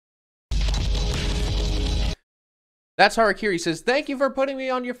That's Harakiri says, thank you for putting me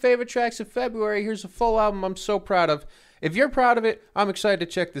on your favorite tracks of February. Here's a full album I'm so proud of. If you're proud of it, I'm excited to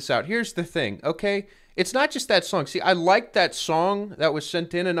check this out. Here's the thing, okay? It's not just that song. See, I liked that song that was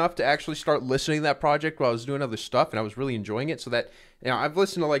sent in enough to actually start listening to that project while I was doing other stuff, and I was really enjoying it. So that, I've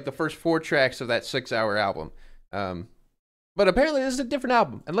listened to like the first 4 tracks of that 6-hour album. But apparently this is a different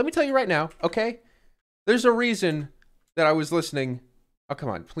album. And let me tell you right now, okay? There's a reason that I was listening. Oh, come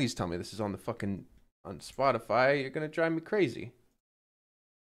on. Please tell me this is on the fucking... on Spotify. You're going to drive me crazy.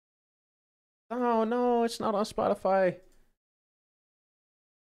 Oh, no, it's not on Spotify.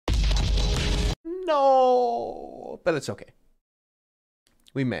 No. But it's okay.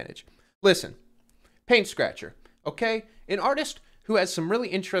 We manage. Listen. Paintscratcher. Okay? An artist who has some really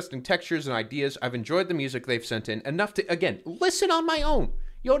interesting textures and ideas. I've enjoyed the music they've sent in enough to, again, listen on my own.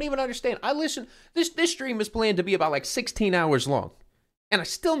 You don't even understand. I listen. This stream is planned to be about like 16 hours long. And I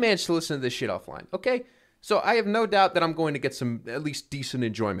still managed to listen to this shit offline, okay? So I have no doubt that I'm going to get some at least decent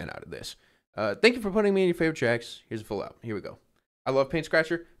enjoyment out of this. Thank you for putting me in your favorite tracks. Here's a full out. Here we go. I love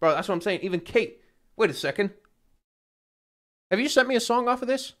Paintscratcher. Bro, that's what I'm saying. Even Kate. Wait a second. Have you sent me a song off of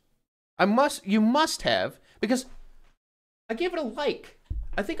this? You must have, because I gave it a like.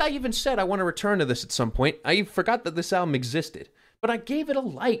 I think I even said I want to return to this at some point. I forgot that this album existed. But I gave it a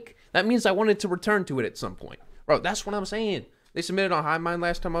like. That means I wanted to return to it at some point. Bro, that's what I'm saying. They submitted on High Mind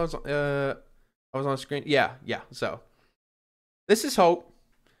last time I was on screen. Yeah. So this is Hope.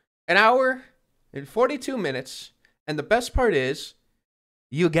 An hour and 42 minutes. And the best part is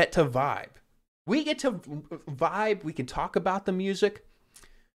you get to vibe. We get to vibe. We can talk about the music.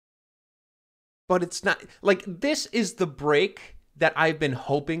 But it's not like this is the break that I've been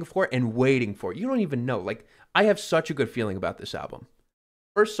hoping for and waiting for. You don't even know. Like, I have such a good feeling about this album.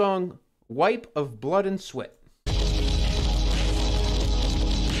 First song, Wipe of Blood and Sweat.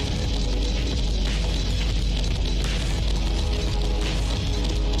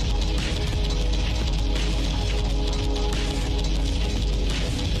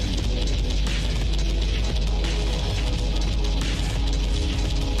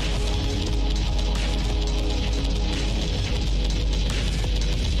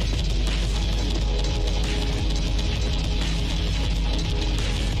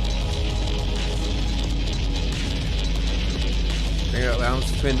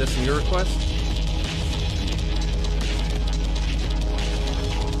 Between this and your request.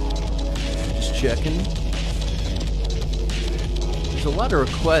 Just checking. There's a lot of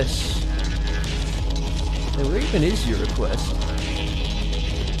requests. And where even is your request?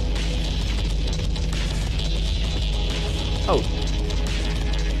 Oh.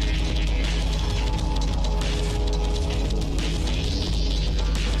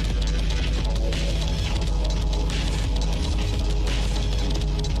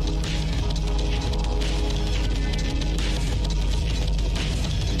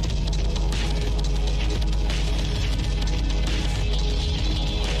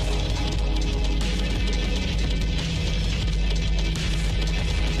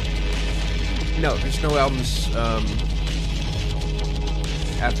 No, there's no albums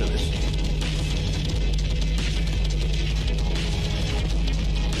after this.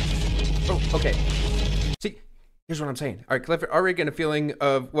 Oh, okay. See, here's what I'm saying. All right, Clifford, already getting a feeling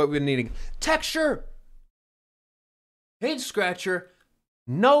of what we're needing. Texture! Paintscratcher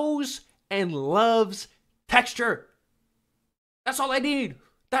knows and loves texture. That's all I need.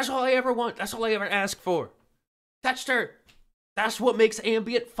 That's all I ever want. That's all I ever ask for. Texture. That's what makes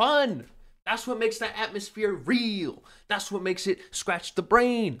ambient fun. That's what makes that atmosphere real. That's what makes it scratch the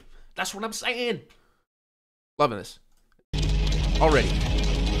brain. That's what I'm saying. Loving this. Already.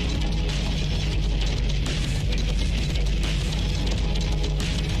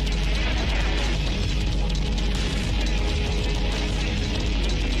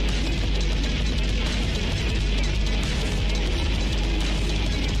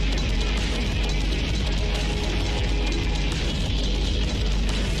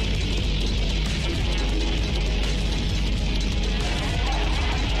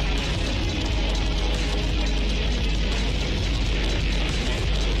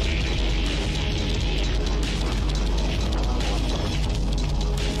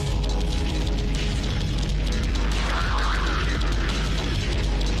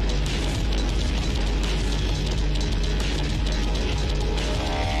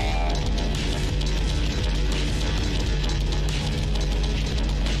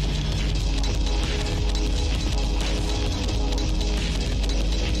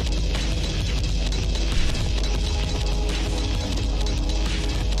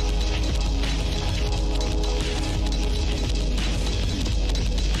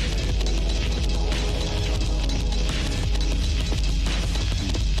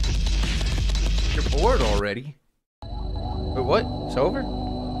 already. But what? It's over?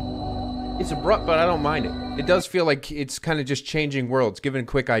 It's abrupt, but I don't mind it. It does feel like it's kind of just changing worlds. Give it a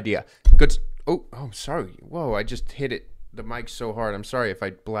quick idea. Good. Oh, sorry. Whoa, I just hit it. The mic so hard. I'm sorry if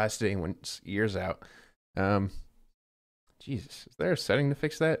I blasted anyone's ears out. Jesus, is there a setting to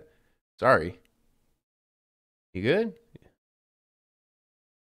fix that? Sorry. You good?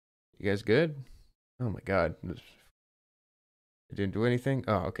 You guys good? Oh my God. It didn't do anything?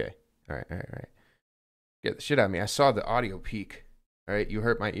 Oh, okay. All right. Get the shit out of me. I saw the audio peak. All right, you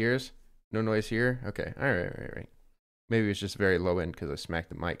hurt my ears? No noise here? Okay. All right. Maybe it's just very low end because I smacked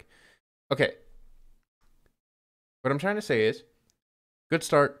the mic. Okay. What I'm trying to say is, good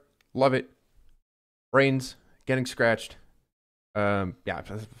start. Love it. Brains getting scratched. Yeah,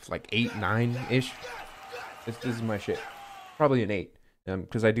 it's like 8, 9-ish. This is my shit. Probably an 8.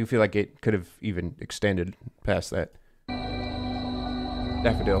 Because I do feel like it could have even extended past that.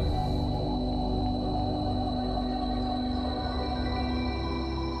 Daffodil.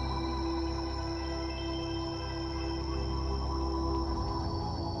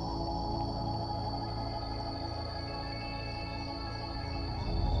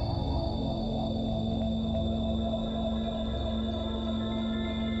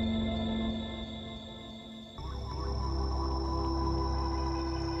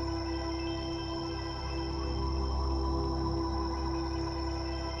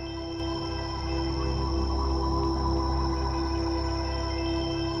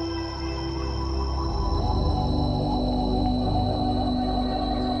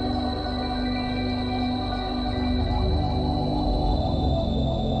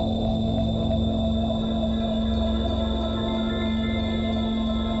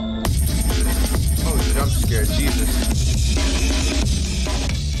 Jesus.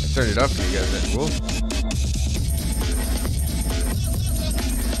 I turned it up for you guys. That's cool.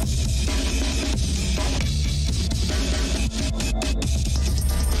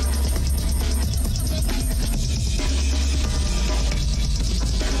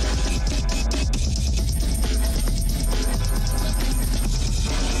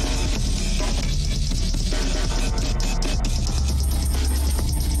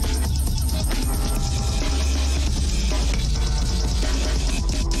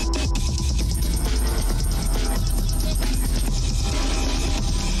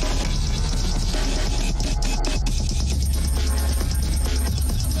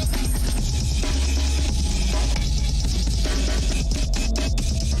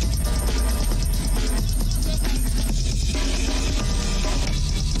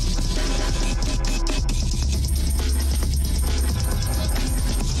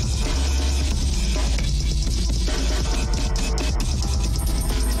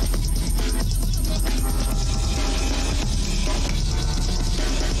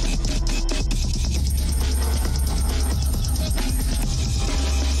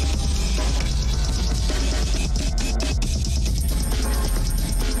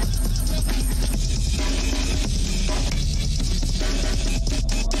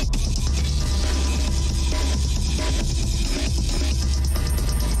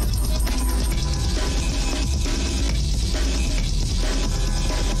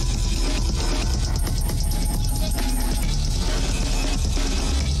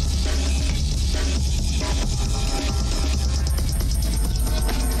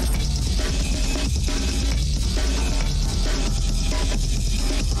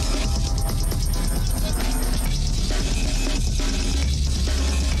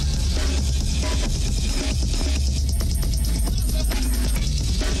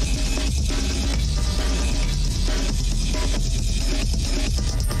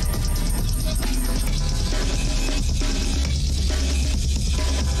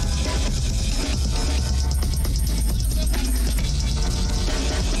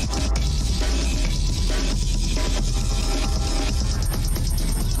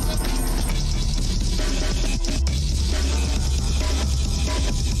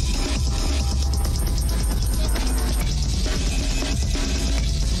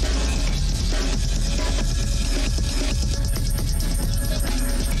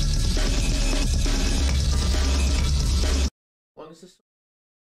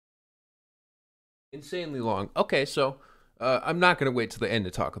 Insanely long. Okay, so I'm not gonna wait till the end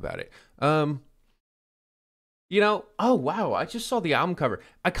to talk about it. Oh wow, I just saw the album cover.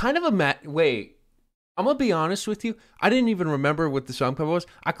 I kind of wait. I'm gonna be honest with you. I didn't even remember what the album cover was.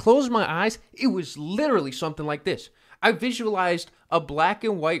 I closed my eyes. It was literally something like this. I visualized a black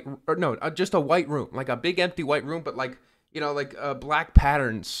and white, or no, just a white room, like a big empty white room, but like black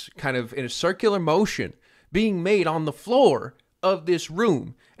patterns, kind of in a circular motion, being made on the floor of this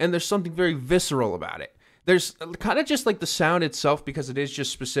room, and there's something very visceral about it. There's kind of just like the sound itself, because it is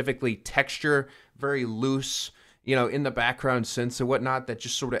just specifically texture, very loose, you know, in the background synths and whatnot that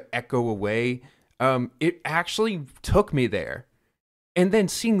just sort of echo away. It actually took me there. And then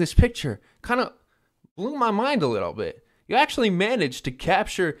seeing this picture kind of blew my mind a little bit. You actually managed to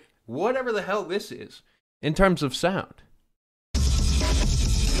capture whatever the hell this is in terms of sound.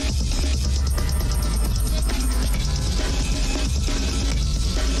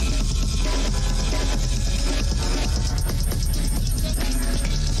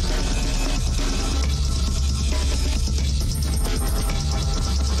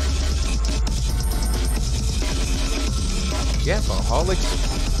 Yeah,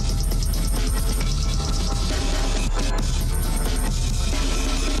 Alcoholics.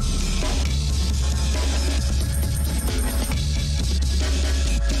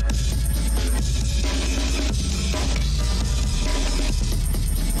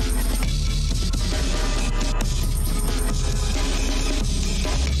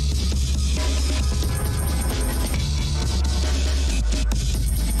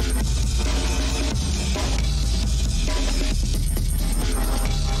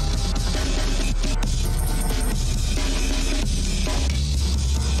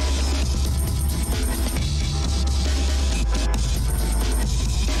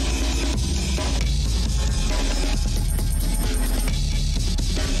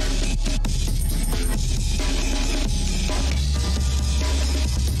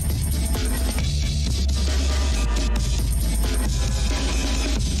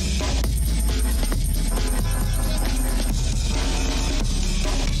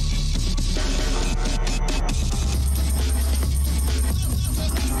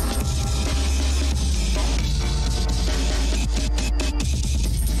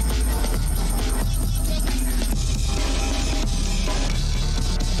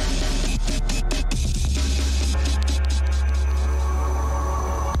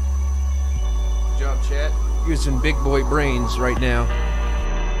 Using big boy brains right now.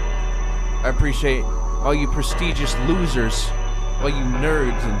 I appreciate all you prestigious losers, all you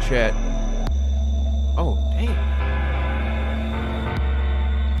nerds in chat. Oh, damn.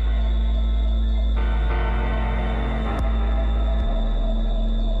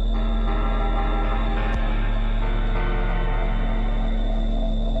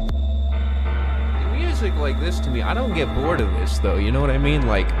 Music like this to me, I don't get bored of this though, you know what I mean?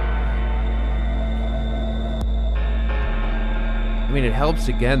 Like, I mean, it helps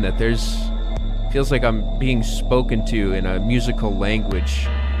again that feels like I'm being spoken to in a musical language,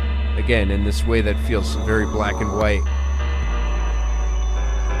 again, in this way that feels very black and white.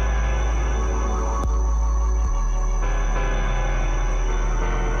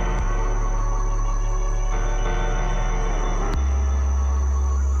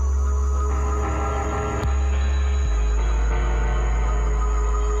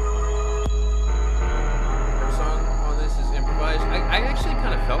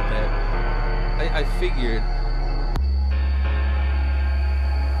 I figured.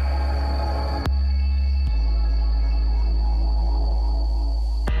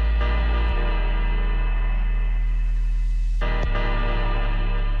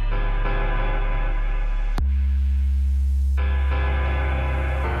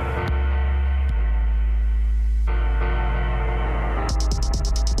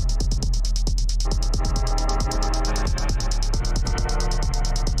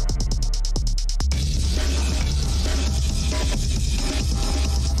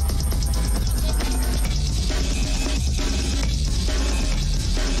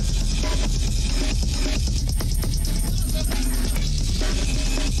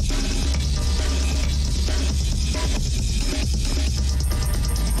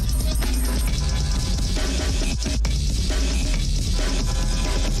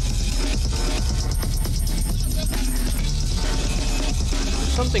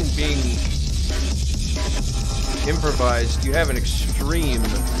 Something being improvised, you have an extreme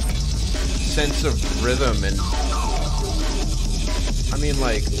sense of rhythm, and I mean,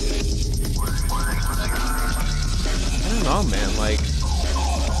 like, I don't know, man, like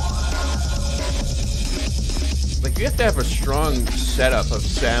you have to have a strong setup of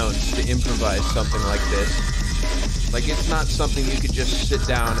sounds to improvise something like this. Like, it's not something you could just sit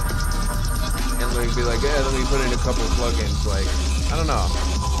down and like be like, yeah, let me put in a couple of plugins. Like, I don't know.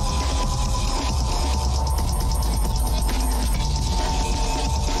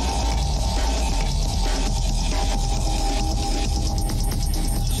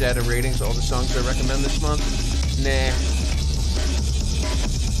 Shadow ratings, all the songs I recommend this month? Nah.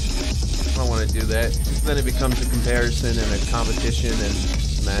 I don't want to do that. Then it becomes a comparison and a competition,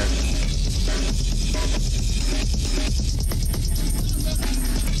 and nah.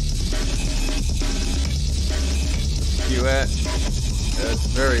 you at? It's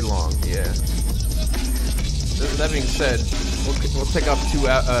very long, yeah. That being said, we'll take off 2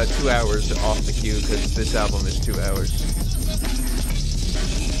 hours off the queue because this album is 2 hours.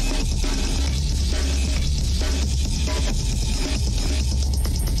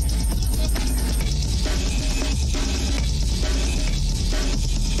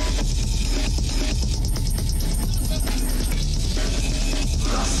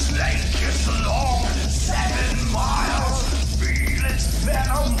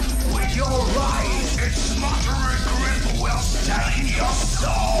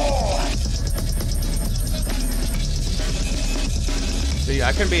 See,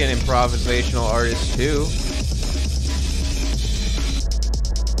 I can be an improvisational artist too.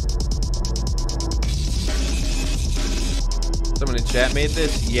 Someone in chat made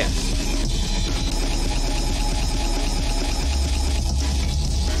this? Yes.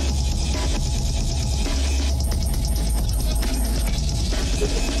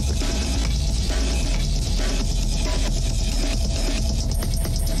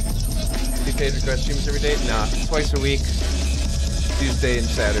 Do PizzaCrescent streams every day? Nah, twice a week. Tuesday and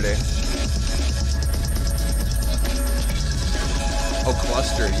Saturday. Oh,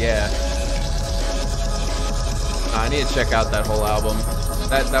 Cluster, yeah. I need to check out that whole album.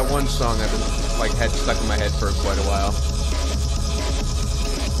 That one song I've been had stuck in my head for quite a while.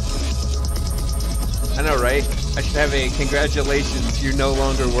 I know, right? I should have a congratulations, you no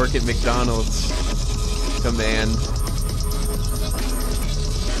longer work at McDonald's command.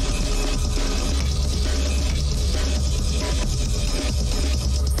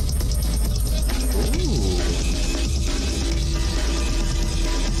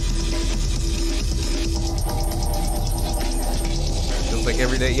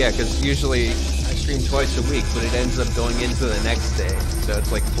 Every day, yeah, because usually I stream twice a week, but it ends up going into the next day, so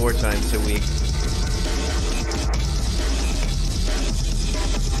it's like 4 times a week.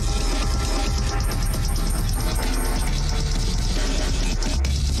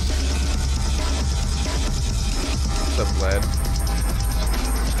 What's up, Vlad?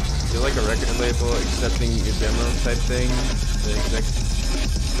 You're like a record label accepting your demo type thing?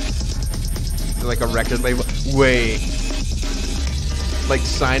 You're like a record label? Wait. Like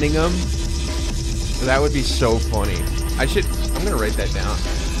signing them? That would be so funny. I'm gonna write that down.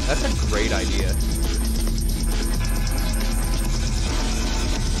 That's a great idea.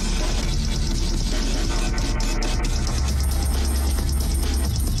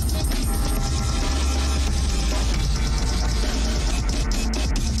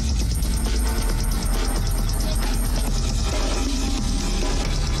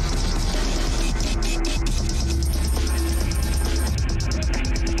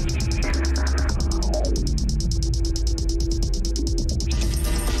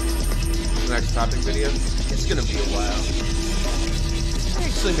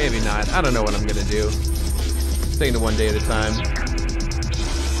 Maybe not. I don't know what I'm gonna do. Taking it one day at a time.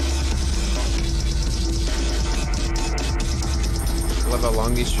 I love how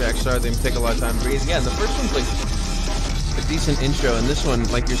long these tracks are. They take a lot of time to breathe. Yeah, and the first one's like a decent intro, and this one,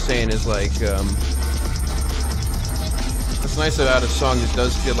 like you're saying, is like what's nice about a song that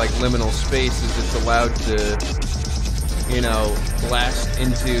does feel like liminal space is it's allowed to, you know, blast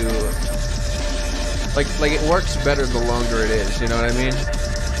into like it works better the longer it is, you know what I mean?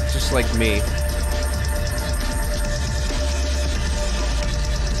 Just like me.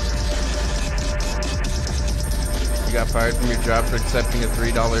 You got fired from your job for accepting a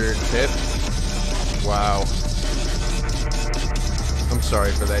 $3 tip? Wow. I'm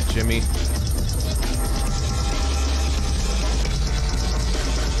sorry for that, Jimmy.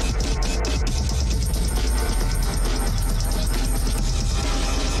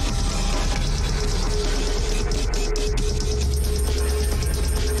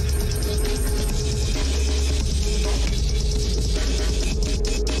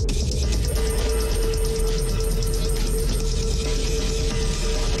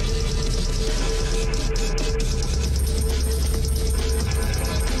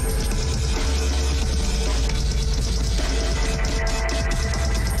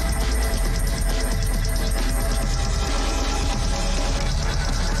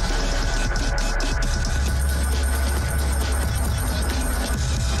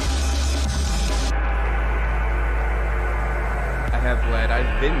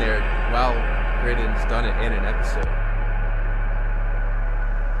 Been there while Graydon's done it in an episode.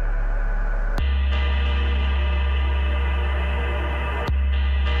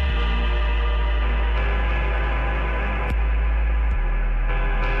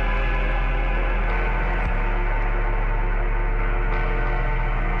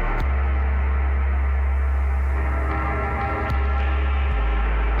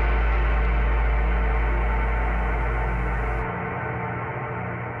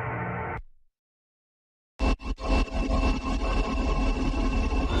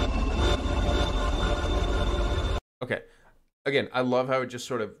 again, I love how it just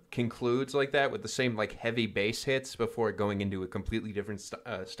sort of concludes like that with the same like heavy bass hits before going into a completely different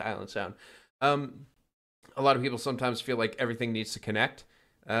style and sound. A lot of people sometimes feel like everything needs to connect,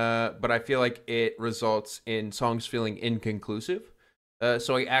 but I feel like it results in songs feeling inconclusive.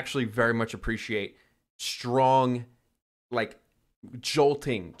 So I actually very much appreciate strong, like,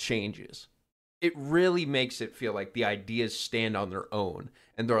 jolting changes. It really makes it feel like the ideas stand on their own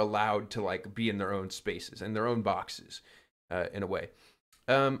and they're allowed to like be in their own spaces and their own boxes, in a way.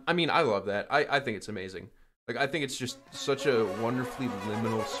 I mean, I love that. I think it's amazing. Like, I think it's just such a wonderfully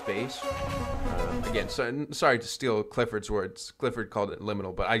liminal space. Again, so, sorry to steal Clifford's words. Clifford called it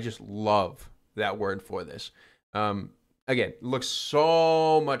liminal, but I just love that word for this. Again, it looks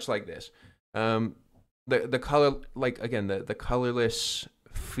so much like this. The color, like, again, the colorless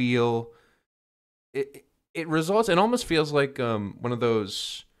feel, it results, it almost feels like one of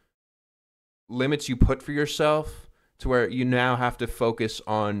those limits you put for yourself to where you now have to focus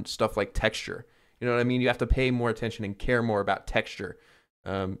on stuff like texture. You know what I mean? You have to pay more attention and care more about texture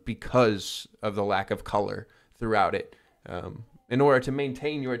because of the lack of color throughout it, in order to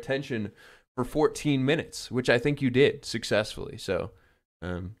maintain your attention for 14 minutes, which I think you did successfully. So,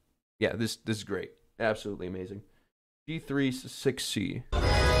 yeah, this is great. Absolutely amazing. G3 6C.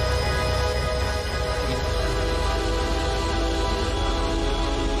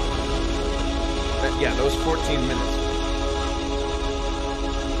 Yeah, those 14 minutes.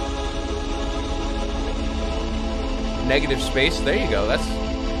 Negative space, there you go. That's,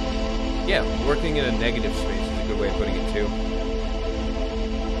 yeah, working in a negative space is a good way of putting it too.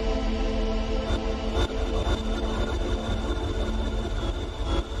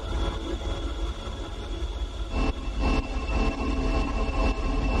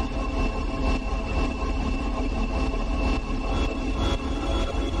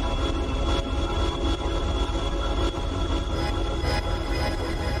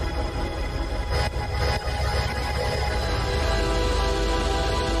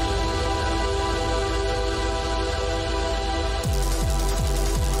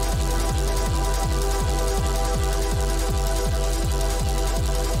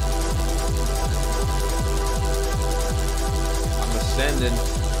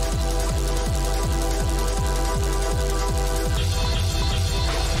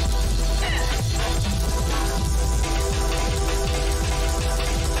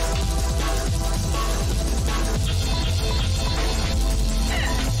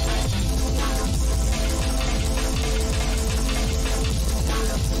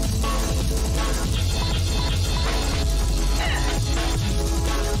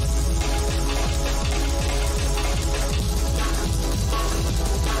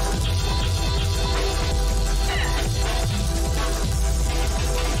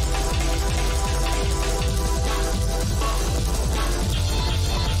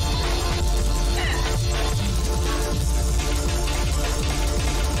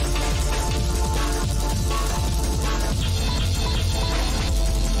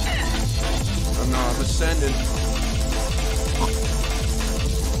 Ascending.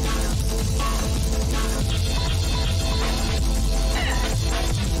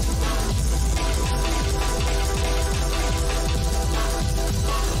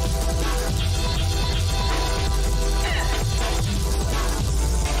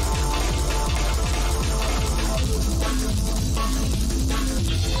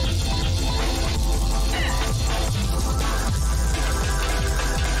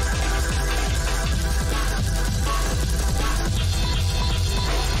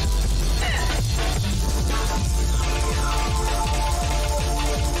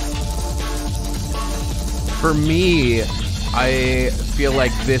 For me, I feel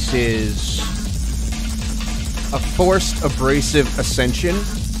like this is a forced abrasive ascension,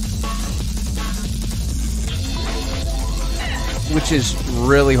 which is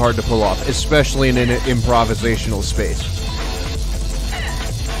really hard to pull off, especially in an improvisational space.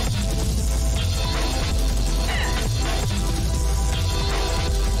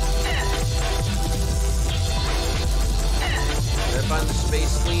 Did I find the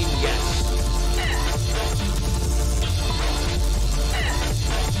space lean? Yes.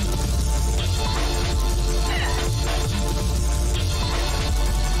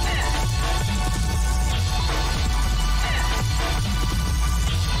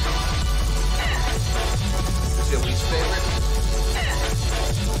 Your least favorite?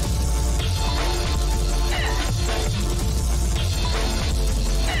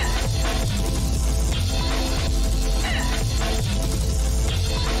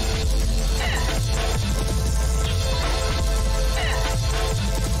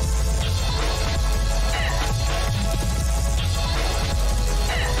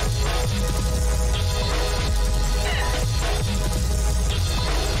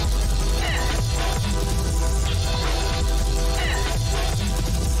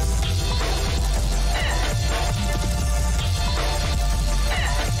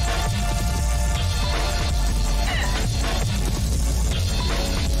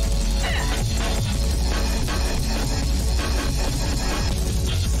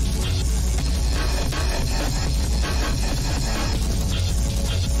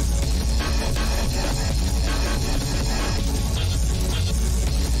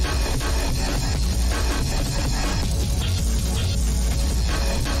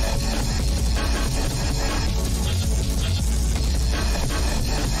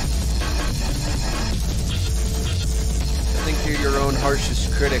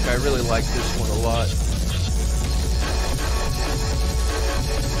 harshest critic. I really like this one a lot.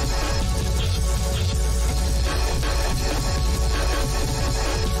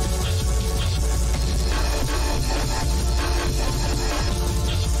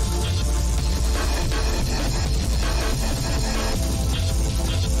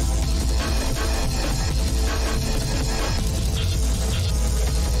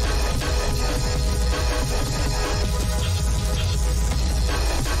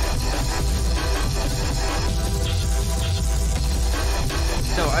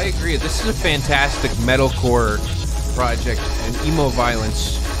 I agree. This is a fantastic metalcore project, an emo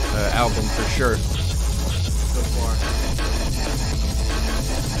violence album for sure. So far.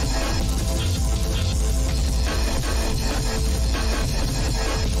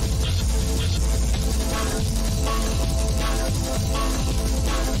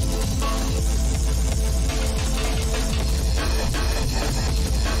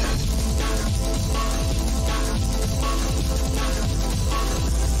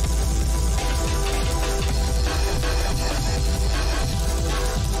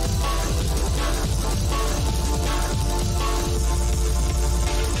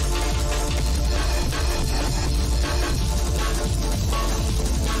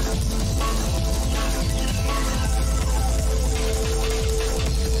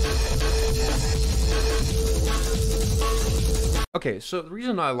 Okay, so the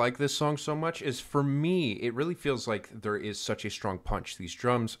reason I like this song so much is, for me, it really feels like there is such a strong punch. These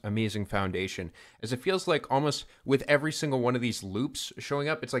drums, amazing foundation, as it feels like almost with every single one of these loops showing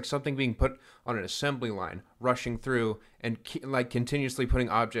up, it's like something being put on an assembly line, rushing through and like continuously putting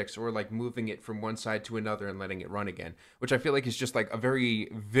objects or like moving it from one side to another and letting it run again, which I feel like is just like a very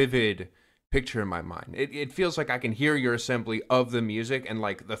vivid picture in my mind. It feels like I can hear your assembly of the music and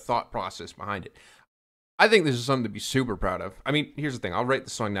like the thought process behind it. I think this is something to be super proud of. I mean, here's the thing. I'll rate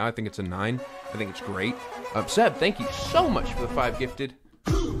the song now. I think it's a 9. I think it's great. Seb, thank you so much for the 5 gifted.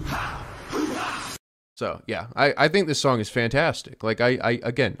 So, yeah, I think this song is fantastic. Like,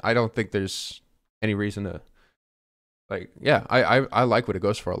 again, I don't think there's any reason to, like, yeah, I like what it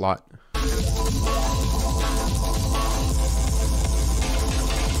goes for a lot.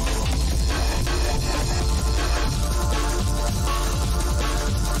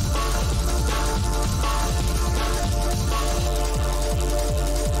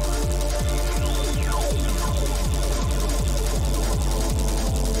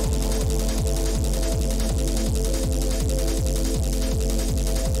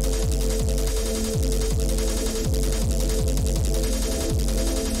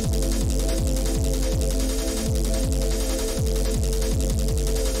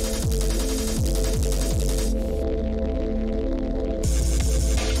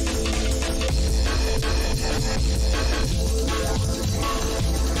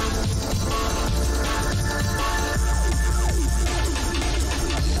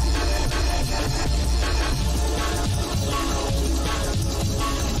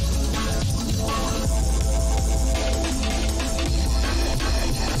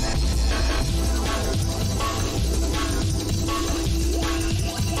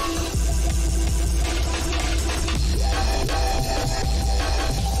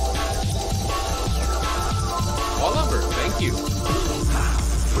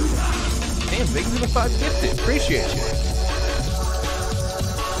 Thank you for the 5 gifted. Appreciate you.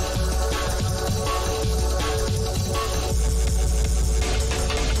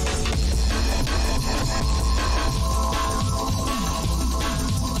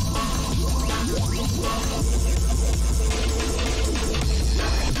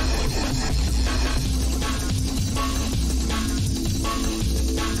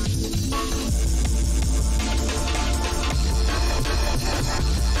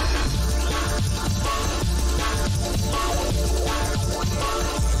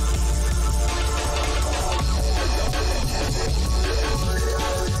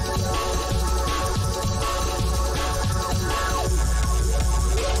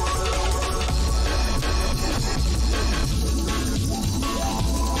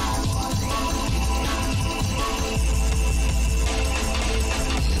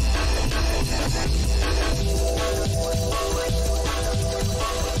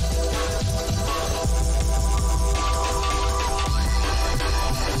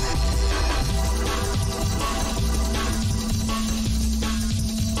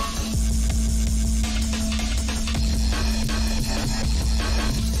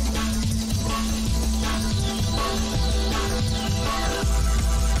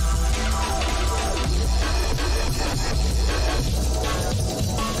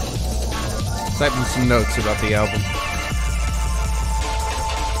 Typing some notes about the album.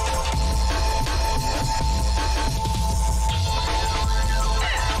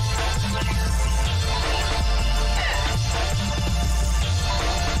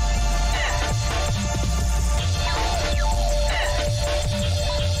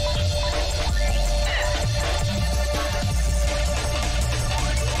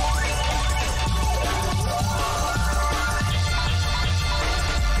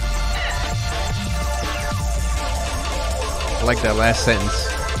 I like that last sentence.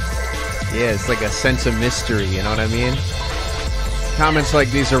 Yeah, it's like a sense of mystery, you know what I mean? Comments like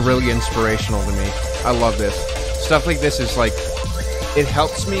these are really inspirational to me. I love this. Stuff like this is like, it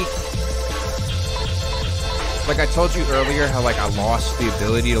helps me. Like I told you earlier how like I lost the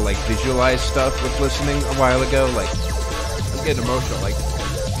ability to like visualize stuff with listening a while ago. Like, I'm getting emotional. Like,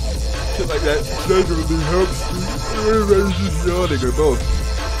 shit like that genuinely helps me. Everybody's just yawning or both.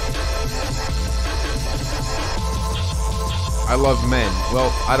 I love men.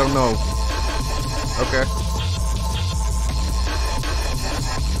 Well, I don't know. Okay.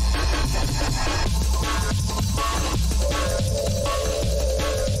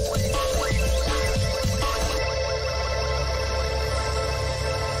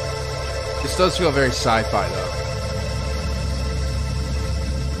 This does feel very sci-fi, though.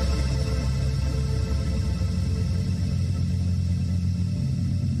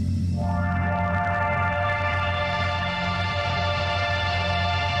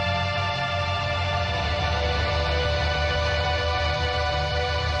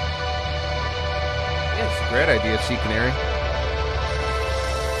 Yeah, it's a great idea, Sea Canary.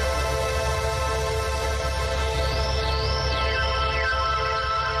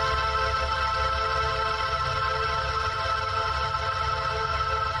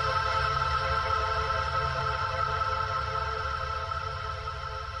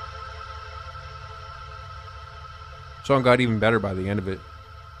 Song got even better by the end of it.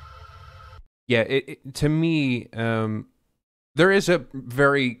 Yeah, to me, there is a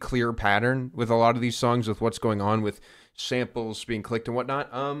very clear pattern with a lot of these songs with what's going on with samples being clicked and whatnot.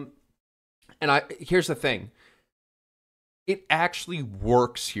 And here's the thing. It actually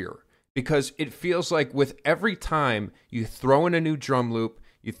works here because it feels like with every time you throw in a new drum loop,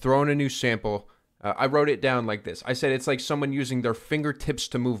 you throw in a new sample. I wrote it down like this. I said it's like someone using their fingertips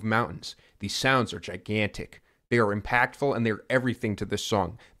to move mountains. These sounds are gigantic. They are impactful, and they're everything to this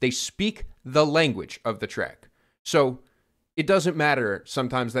song. They speak the language of the track. So it doesn't matter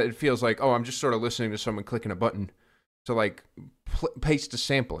sometimes that it feels like, oh, I'm just sort of listening to someone clicking a button to, like, paste a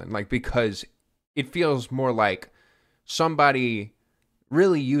sample in, like, because it feels more like somebody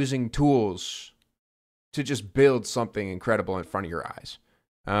really using tools to just build something incredible in front of your eyes.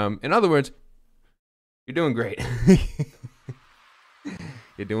 In other words, you're doing great.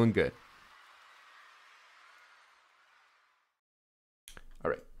 You're doing good. All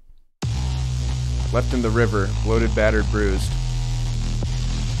right. Left in the river, bloated, battered, bruised.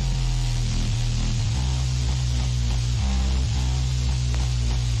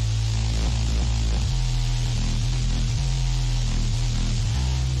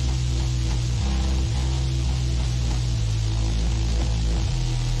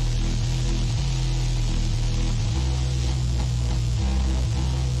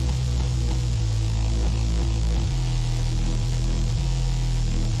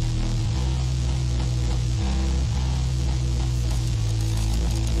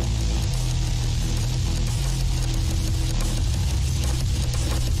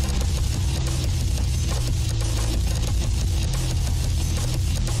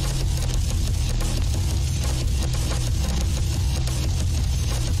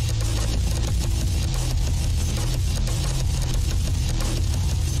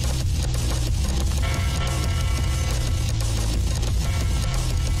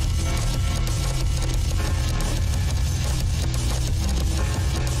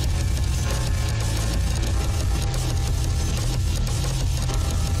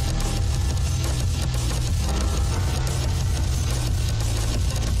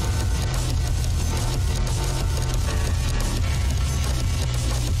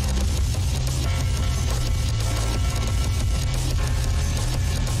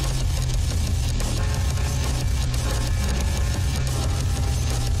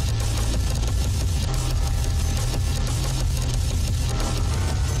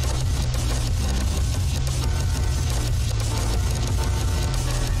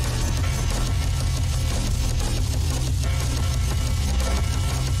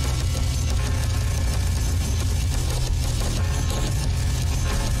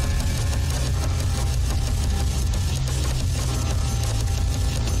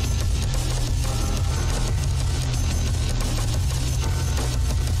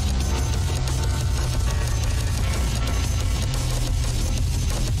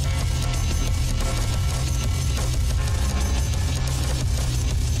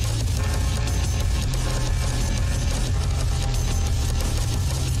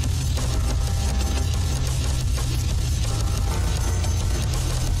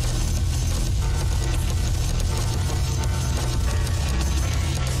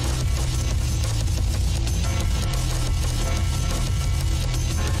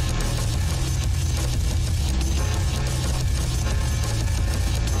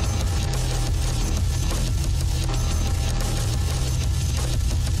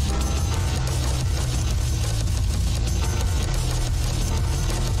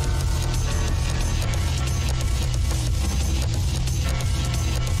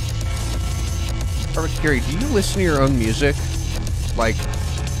 Gary, do you listen to your own music? Like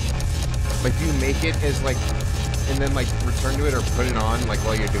do you make it as like, and then like return to it or put it on like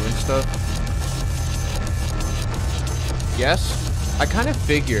while you're doing stuff? Yes? I kind of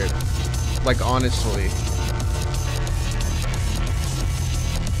figured, like honestly.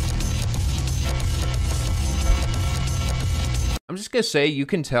 I'm just gonna say, you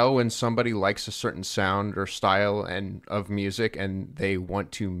can tell when somebody likes a certain sound or style and of music and they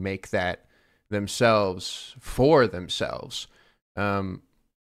want to make that themselves for themselves.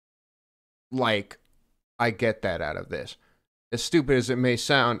 Like, I get that out of this. As stupid as it may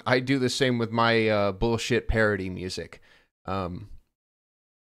sound, I do the same with my bullshit parody music.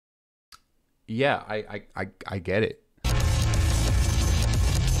 Yeah, I get it.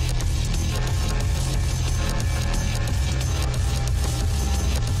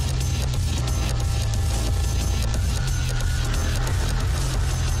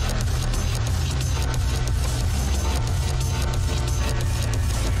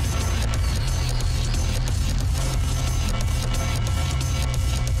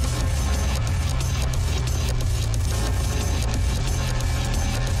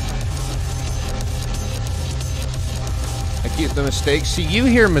 The mistakes. See, you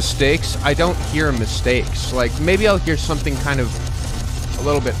hear mistakes. I don't hear mistakes. Like, maybe I'll hear something kind of a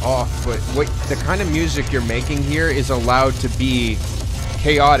little bit off, but what the kind of music you're making here is allowed to be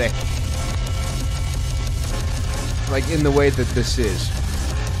chaotic. Like, in the way that this is.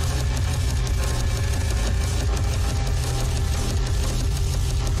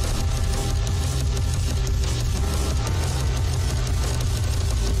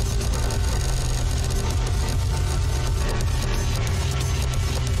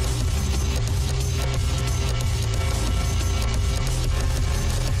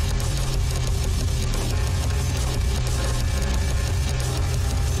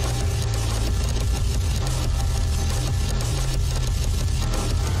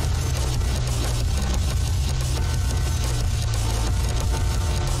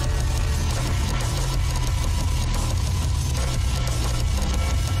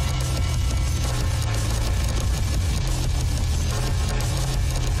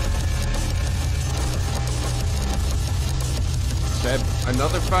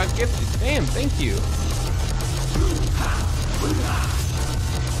 Another 5 gifted. Damn, thank you.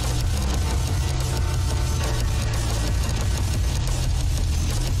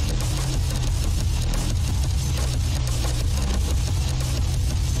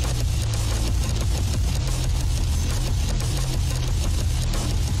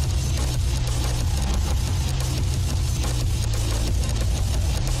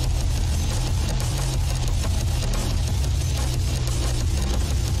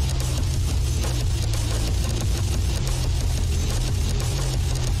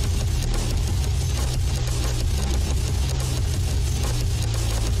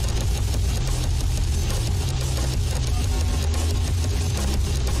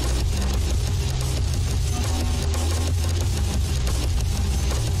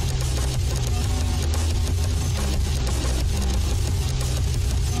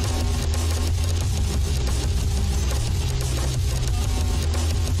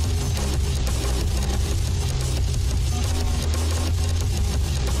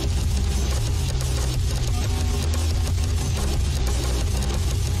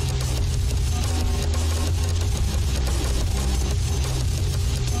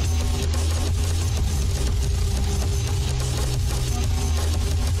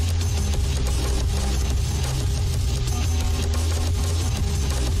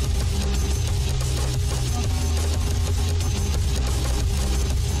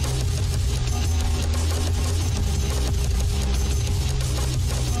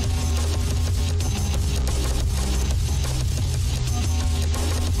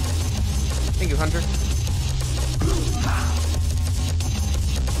 Hunter.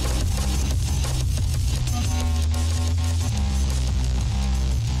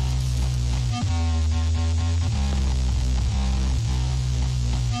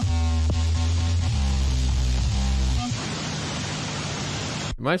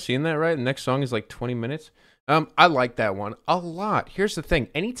 Am I seeing that right? The next song is like 20 minutes. I like that one a lot. Here's the thing.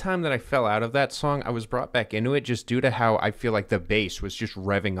 Anytime that I fell out of that song, I was brought back into it just due to how I feel like the bass was just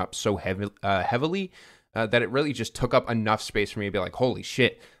revving up so heavily that it really just took up enough space for me to be like, holy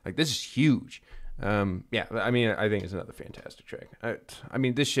shit, like this is huge. Yeah, I mean, I think it's another fantastic track. I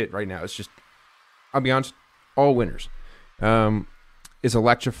mean, this shit right now is just, I'll be honest, all winners. Is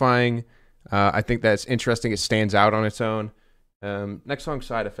electrifying. I think that's interesting. It stands out on its own. Next song,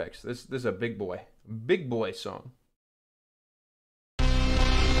 Side Effects. This is a big boy song.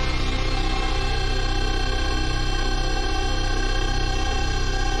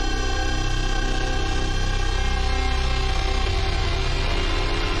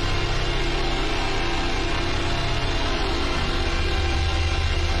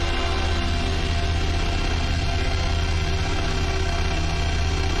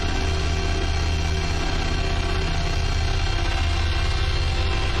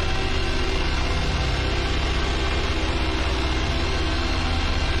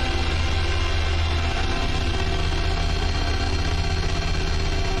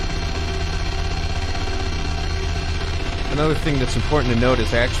 another thing that's important to note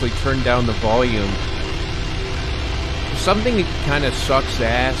is I actually turned down the volume. If something kind of sucks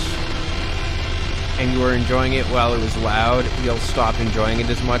ass and you were enjoying it while it was loud, you'll stop enjoying it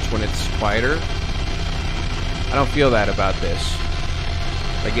as much when it's quieter. I don't feel that about this.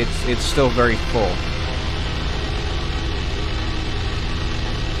 Like, it's still very full.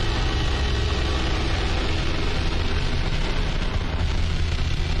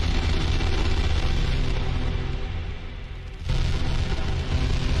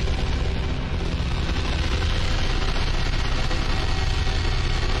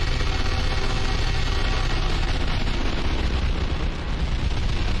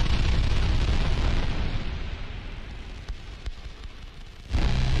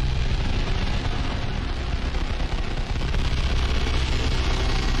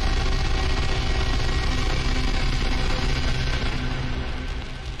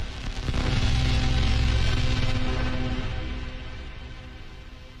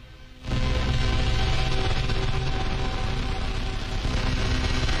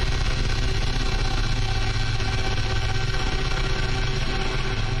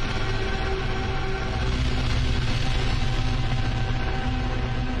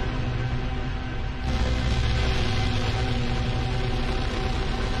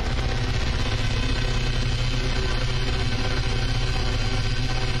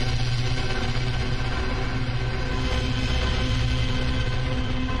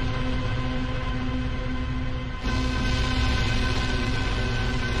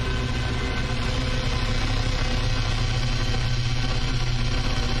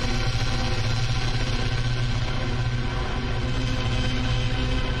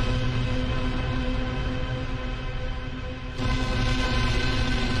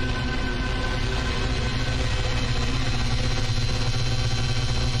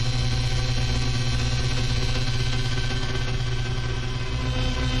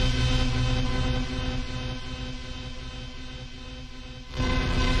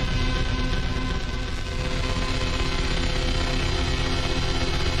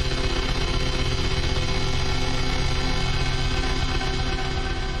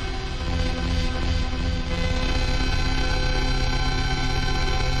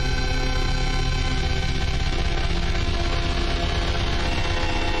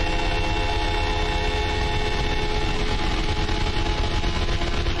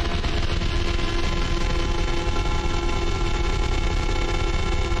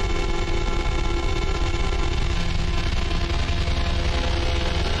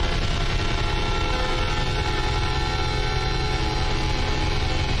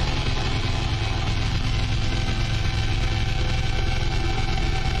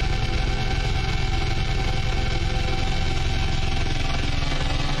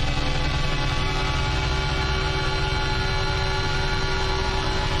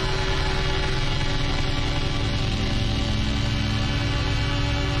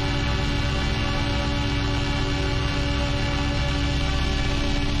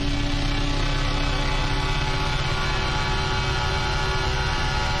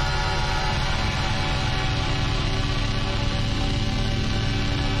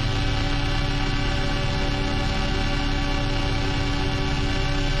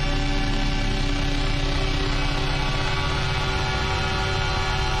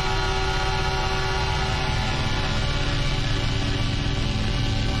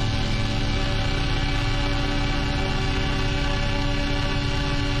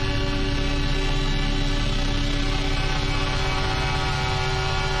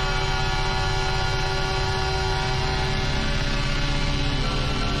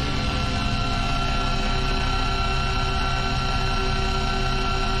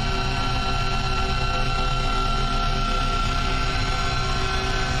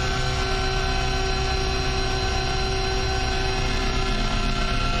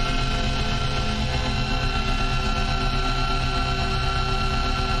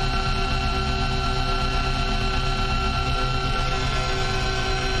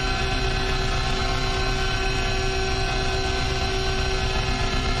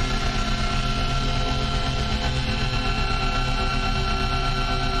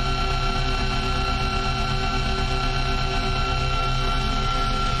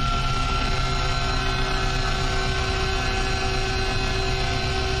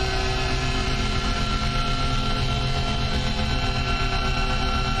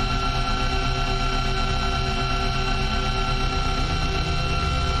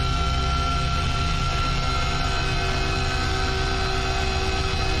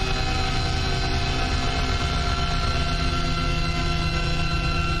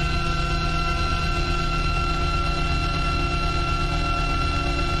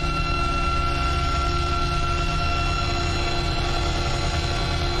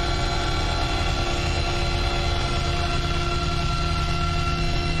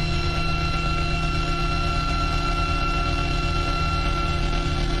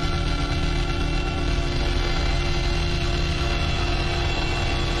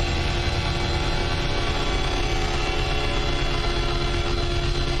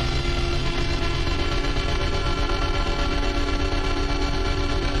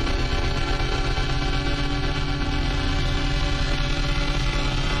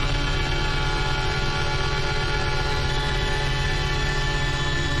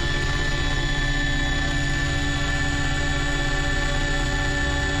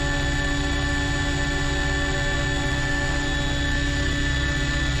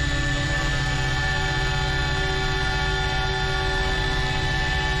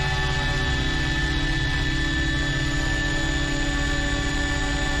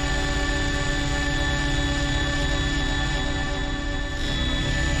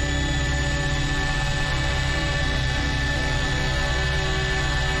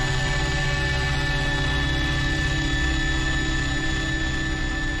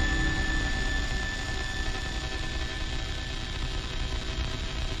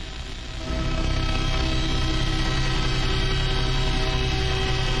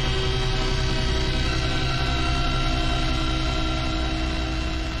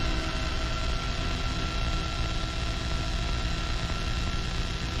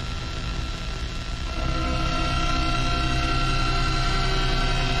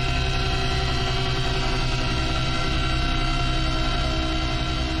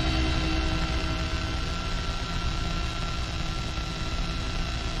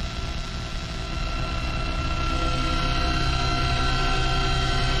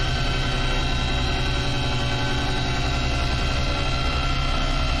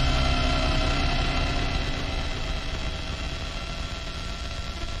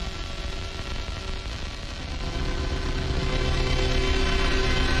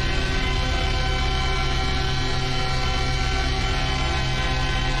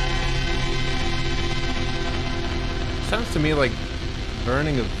 to me like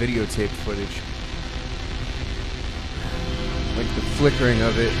burning of videotape footage. Like the flickering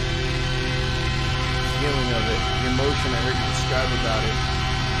of it, feeling of it, the emotion I heard you describe about it.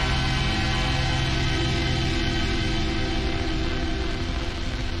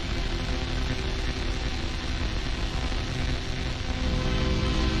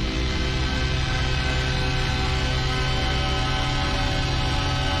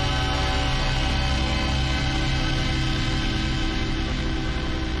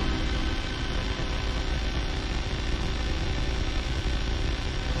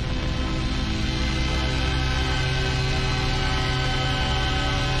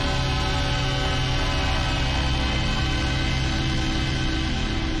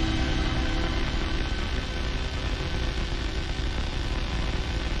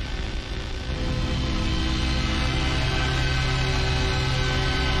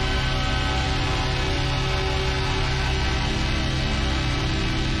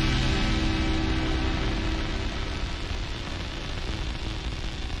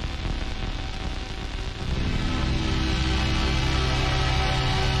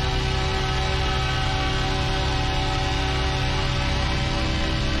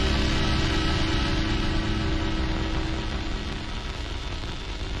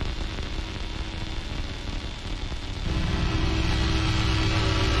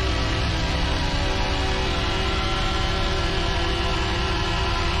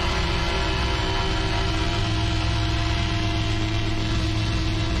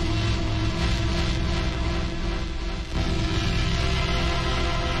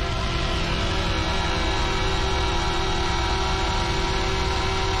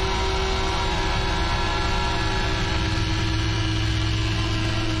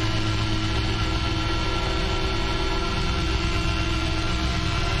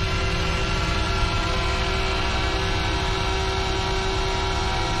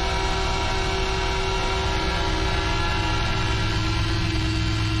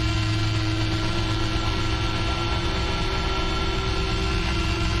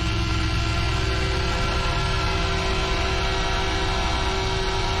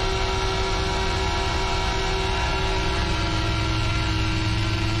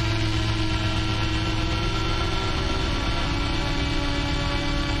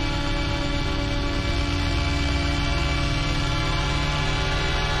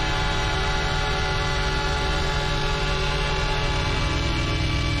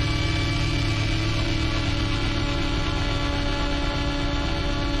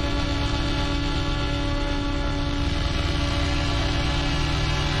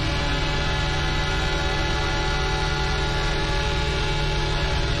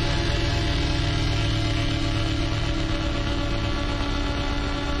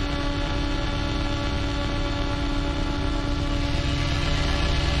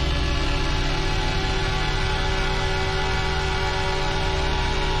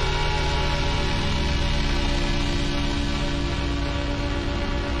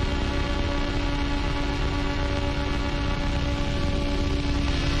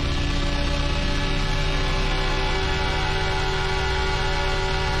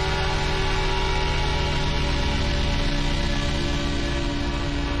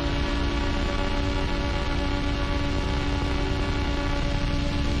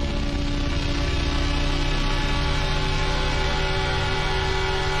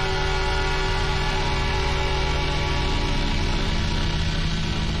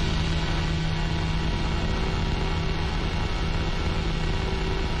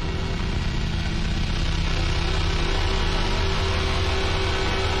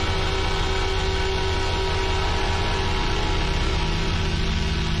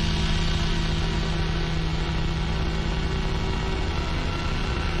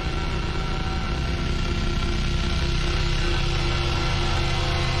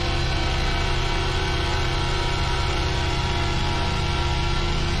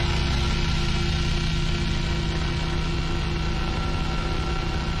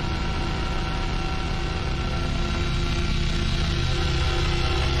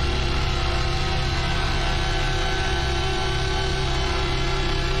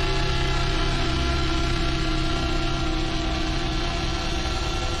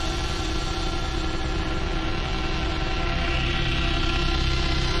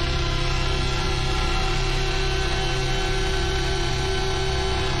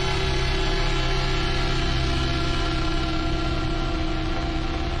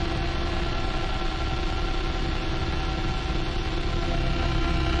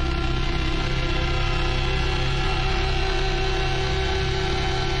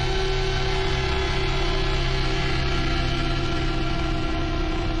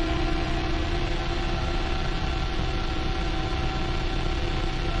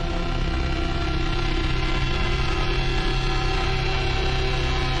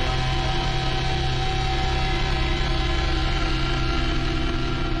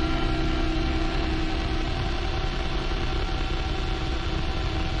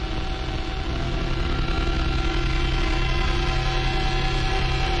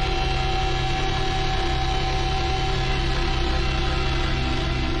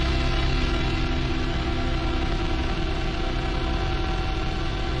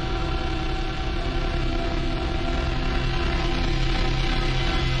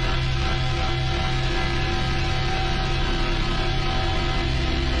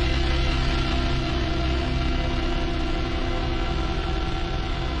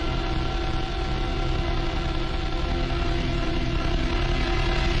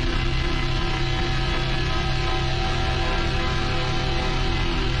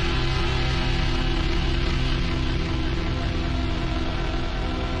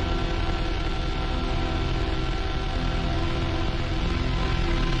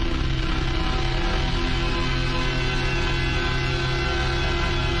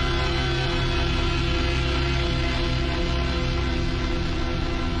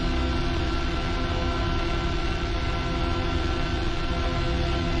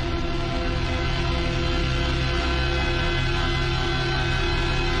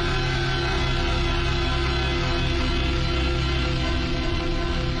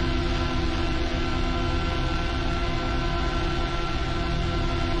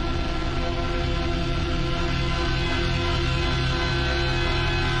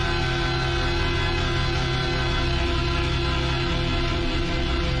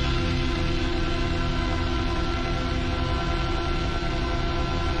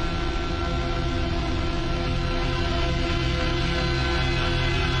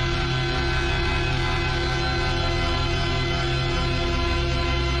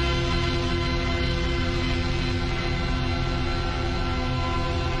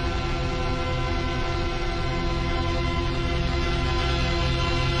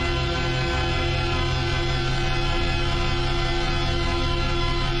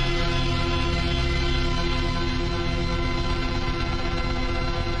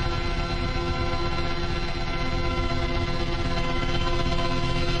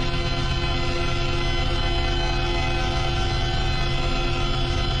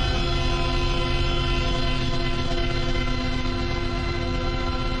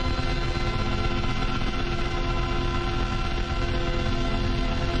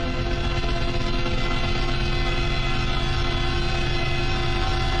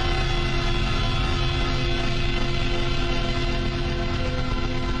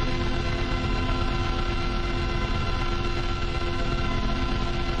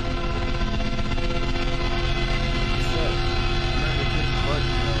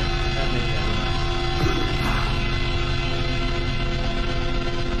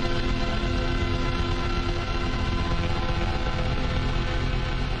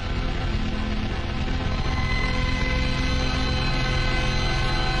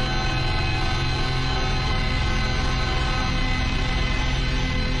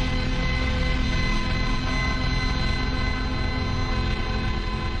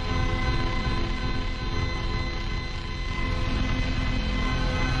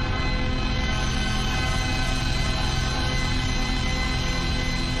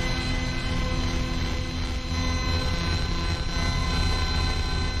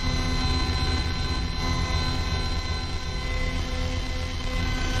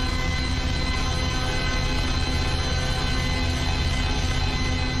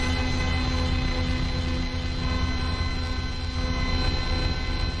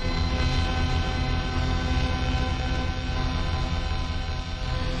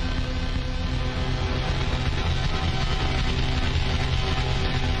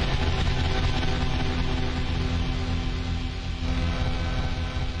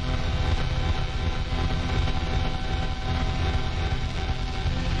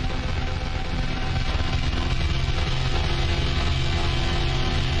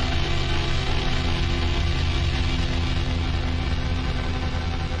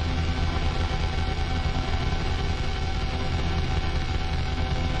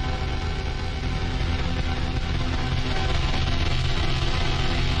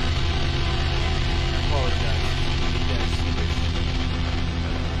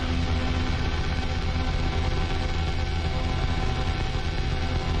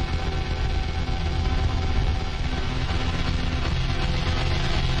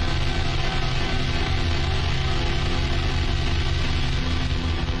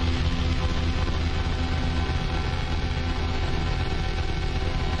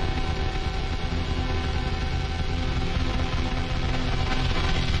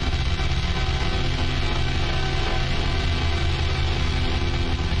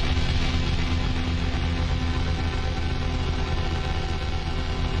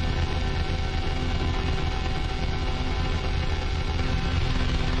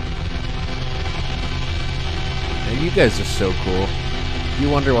 You guys are so cool. You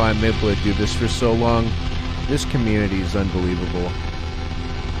wonder why I'm able to do this for so long? This community is unbelievable.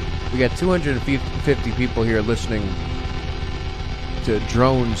 We got 250 people here listening to a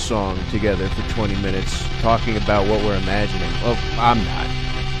drone song together for 20 minutes, talking about what we're imagining. Well, I'm not.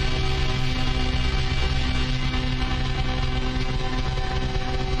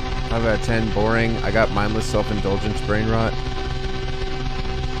 Five out of 10, boring. I got mindless self-indulgence brain rot.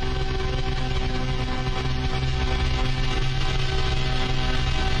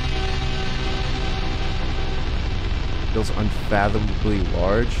 Feels unfathomably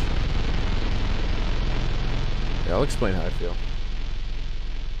large. Yeah, I'll explain how I feel.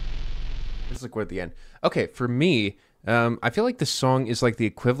 This is like we're at the end. Okay, for me, I feel like this song is like the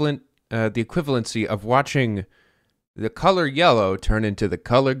equivalency of watching the color yellow turn into the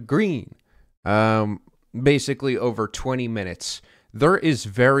color green. Basically over 20 minutes. There is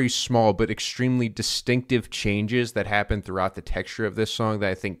very small but extremely distinctive changes that happen throughout the texture of this song that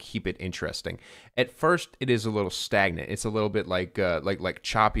I think keep it interesting. At first, it is a little stagnant. It's a little bit like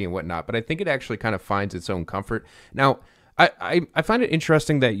choppy and whatnot, but I think it actually kind of finds its own comfort. Now, I find it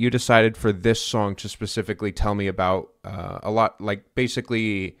interesting that you decided for this song to specifically tell me about a lot, like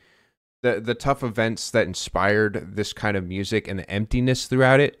basically the tough events that inspired this kind of music and the emptiness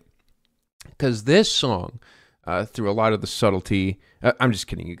throughout it. Because this song, through a lot of the subtlety, I'm just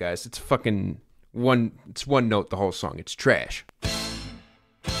kidding, you guys. It's fucking it's one note the whole song. It's trash.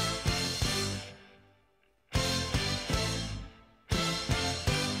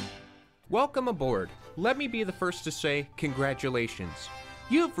 Welcome aboard. Let me be the first to say congratulations.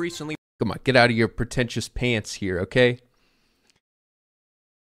 You have recently... Come on, get out of your pretentious pants here, okay?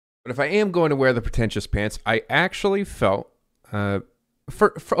 But if I am going to wear the pretentious pants, I actually felt...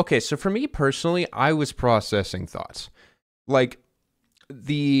 Okay, so for me personally, I was processing thoughts. Like,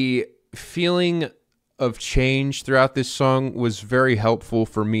 the feeling of change throughout this song was very helpful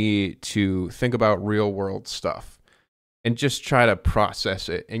for me to think about real world stuff and just try to process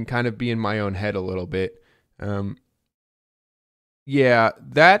it and kind of be in my own head a little bit. Yeah,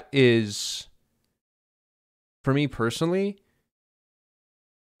 that is, for me personally,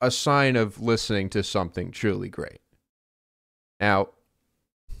 a sign of listening to something truly great. Now,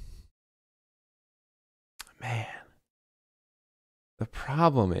 man, the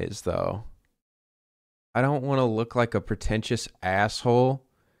problem is, though, I don't want to look like a pretentious asshole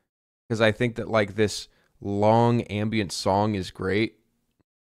because I think that, like, this long ambient song is great,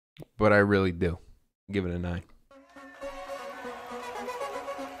 but I really do. Give it a 9.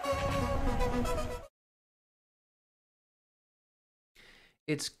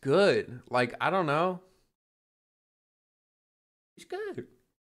 It's good. Like, I don't know. It's good.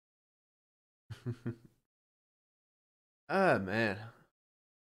 Ah, man.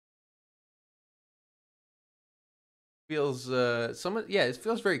 Feels it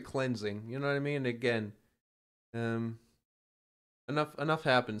feels very cleansing, you know what I mean? Again, enough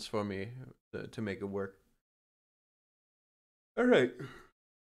happens for me to make it work. All right.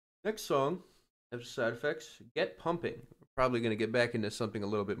 Next song has side effects. Get Pumping. We're probably going to get back into something a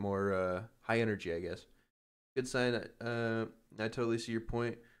little bit more high energy, I guess. Good sign. I totally see your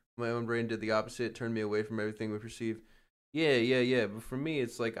point. My own brain did the opposite, turned me away from everything we perceive. Yeah. But for me,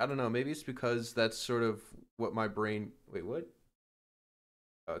 it's like, I don't know. Maybe it's because that's sort of what my brain... Wait, what?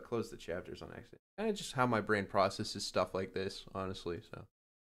 Oh, I closed the chapters on accident. Kind of just how my brain processes stuff like this, honestly. So,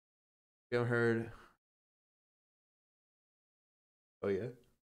 you haven't heard... Oh, yeah?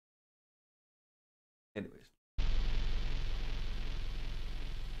 Anyways.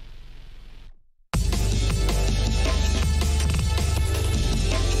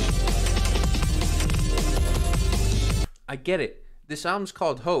 I get it. This album's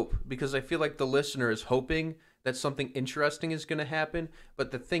called Hope because I feel like the listener is hoping that something interesting is going to happen,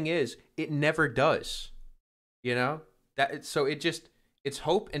 but the thing is, it never does. You know? So it's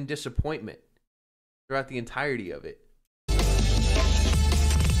hope and disappointment throughout the entirety of it.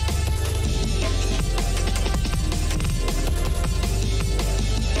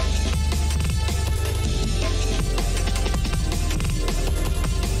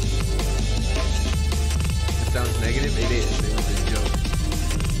 Sounds negative. It is. It was a joke.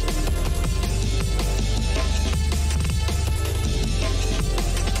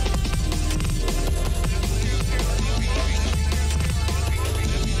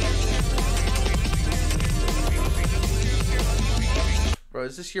 Bro,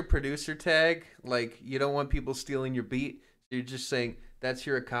 is this your producer tag? Like, you don't want people stealing your beat? So you're just saying that's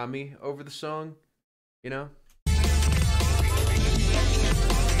Hirakami over the song? You know?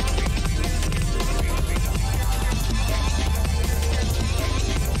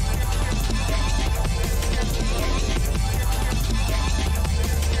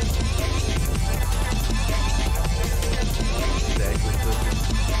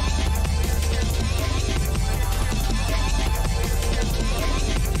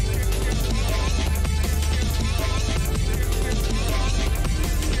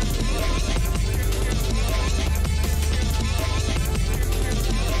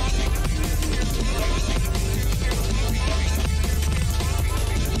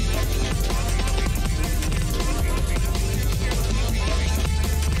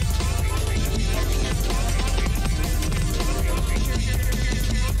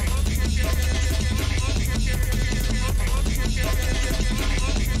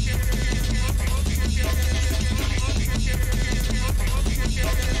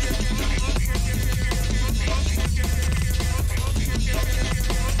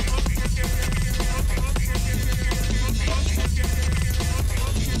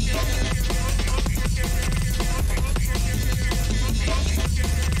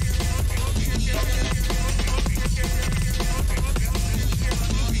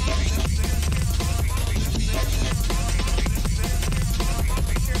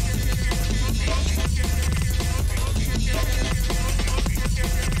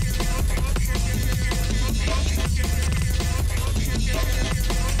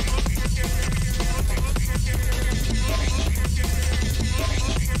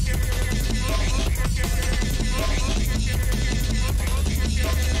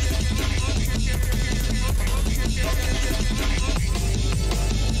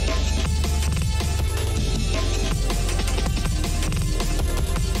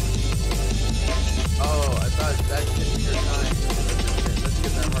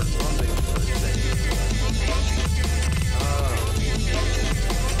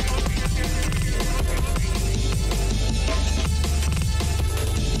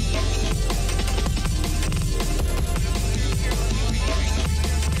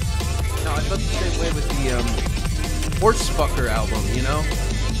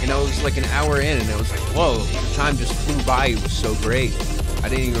 You know, it was like an hour in, and it was like, whoa, the time just flew by. It was so great. I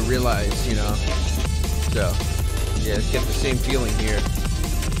didn't even realize, you know. So, yeah, get the same feeling here.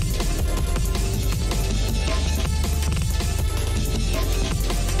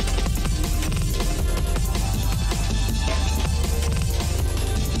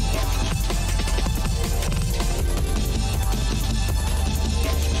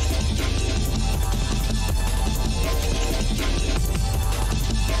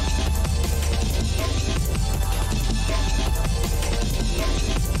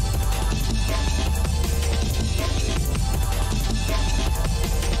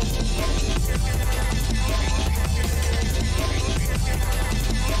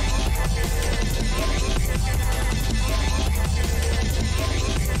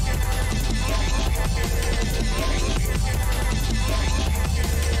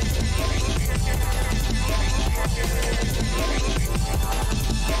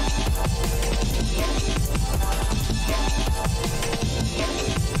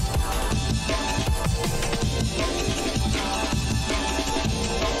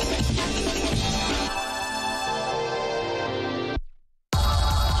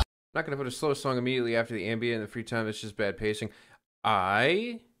 Not gonna put a slow song immediately after the ambient in the free time. It's just bad pacing.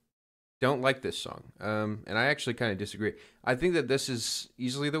 I don't like this song, and I actually kind of disagree. I think that this is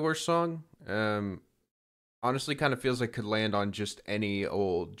easily the worst song. Honestly, kind of feels like could land on just any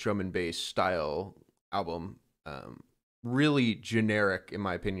old drum and bass style album. Really generic, in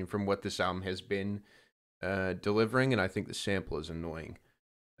my opinion, from what this album has been delivering, and I think the sample is annoying.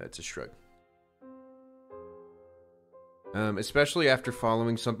 That's a shrug. Especially after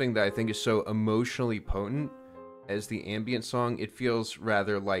following something that I think is so emotionally potent as the ambient song, it feels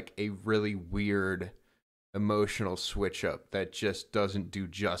rather like a really weird emotional switch up that just doesn't do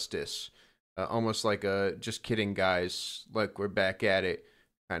justice. Almost like a just kidding guys, like we're back at it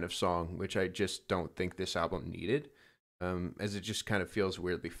kind of song, which I just don't think this album needed, as it just kind of feels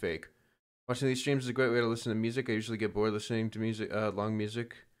weirdly fake. Watching these streams is a great way to listen to music. I usually get bored listening to music, long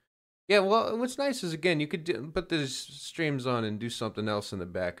music. Yeah, well, what's nice is, again, you could put these streams on and do something else in the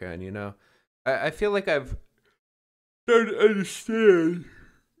background, you know? I feel like I've started to understand.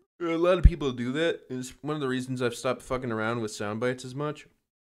 A lot of people do that. It's one of the reasons I've stopped fucking around with sound bites as much.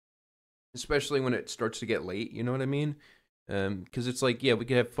 Especially when it starts to get late, you know what I mean? Because it's like, yeah, we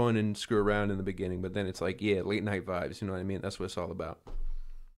could have fun and screw around in the beginning, but then it's like, yeah, late night vibes, you know what I mean? That's what it's all about.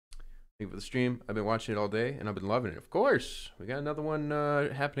 Thank you for the stream. I've been watching it all day, and I've been loving it. Of course, we got another one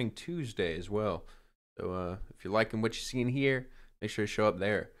happening Tuesday as well. So if you're liking what you're seeing here, make sure to show up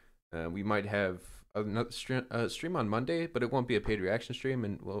there. We might have another stream on Monday, but it won't be a paid reaction stream,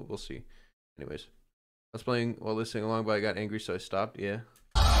 and we'll see. Anyways, I was playing while listening along, but I got angry, so I stopped. Yeah.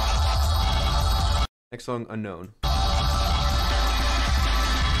 Next song, Unknown.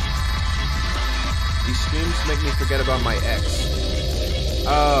 These streams make me forget about my ex.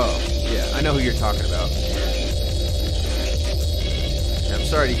 Oh, yeah, I know who you're talking about. I'm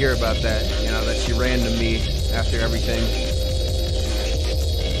sorry to hear about that, you know, that she ran to me after everything.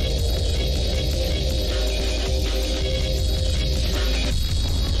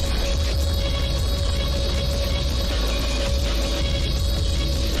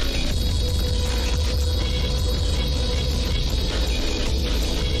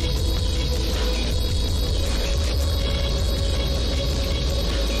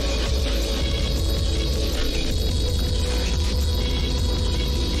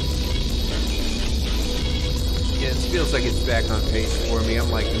 Feels like it's back on pace for me. I'm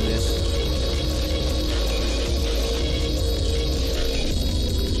liking this.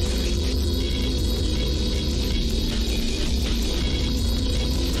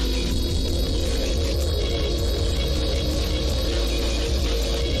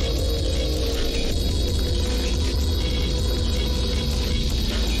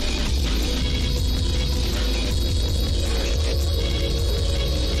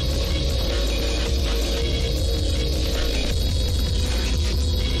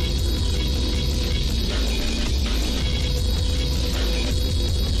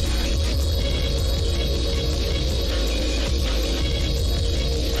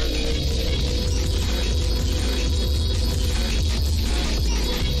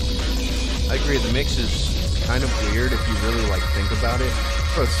 The mix is kind of weird if you really like think about it.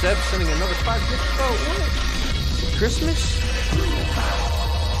 Bro, Seb sending another 5 gifts. Bro, what? Christmas?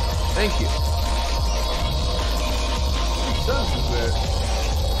 Thank you. Subs is there.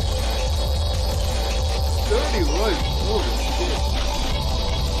 31. Holy shit.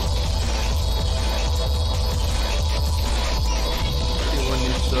 31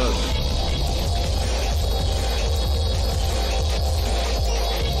 new subs.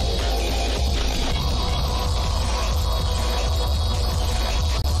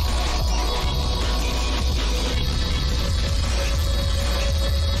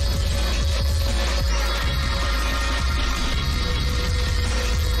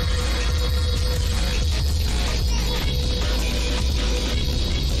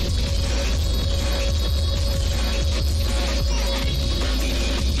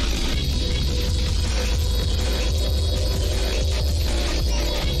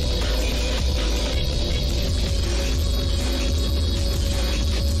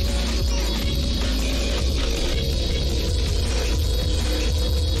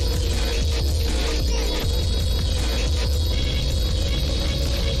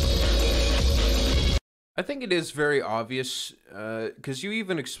 I think it is very obvious because you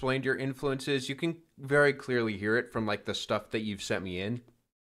even explained your influences. You can very clearly hear it from like the stuff that you've sent me in,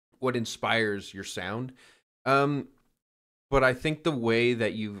 what inspires your sound. Um, but I think the way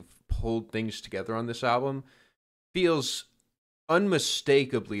that you've pulled things together on this album feels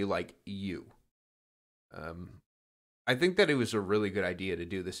unmistakably like you. I think that it was a really good idea to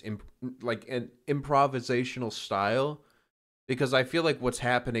do this like an improvisational style because I feel like what's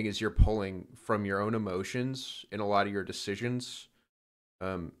happening is you're pulling from your own emotions in a lot of your decisions,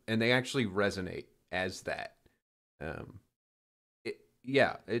 and they actually resonate as that.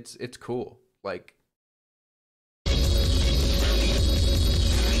 Yeah, it's cool. Like,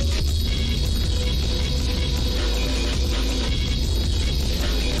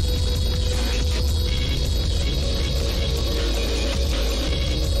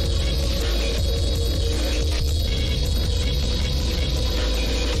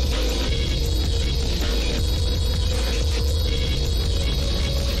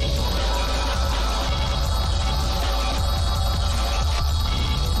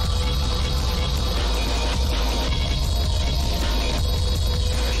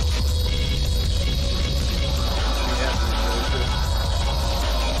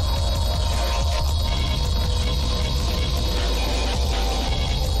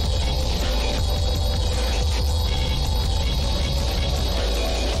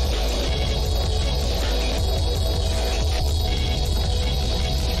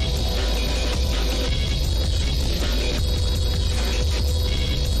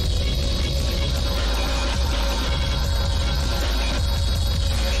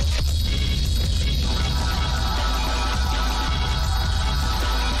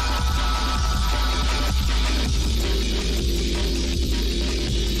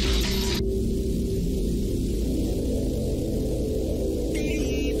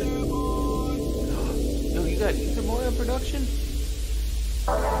 production?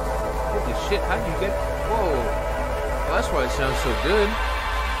 Holy shit, how'd you get... Whoa. Well, that's why it sounds so good.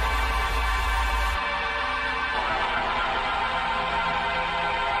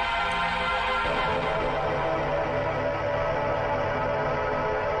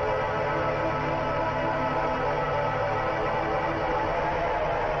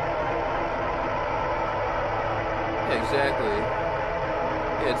 Yeah, exactly.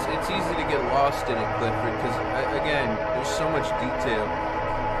 It's easy to get lost in it, Clifford, because, again, there's so much detail.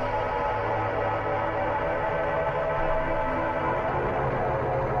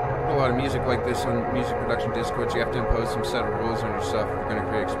 A lot of music like this on music production Discord, you have to impose some set of rules on yourself if you're going to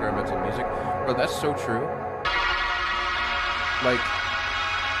create experimental music. Bro, that's so true. Like,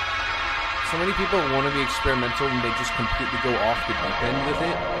 so many people want to be experimental and they just completely go off the deep end with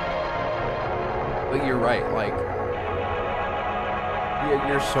it. But you're right, like...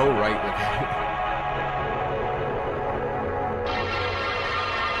 You're so right with that.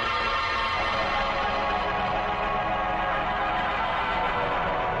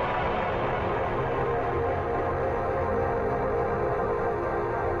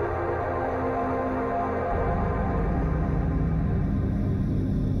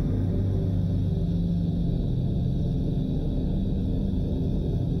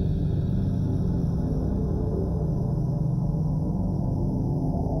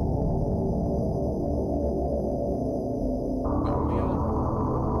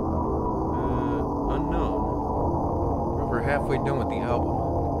 Halfway done with the album.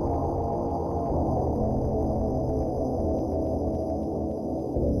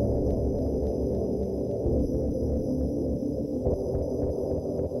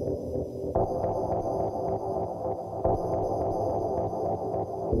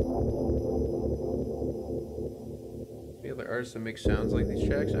 The other artists that make sounds like these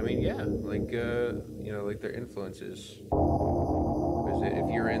tracks, I mean, yeah, like, you know, like their influences. Is it If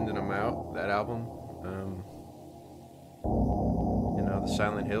You're In, Then I'm Out, that album? The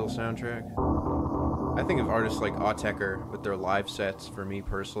Silent Hill soundtrack. I think of artists like Autechre with their live sets, for me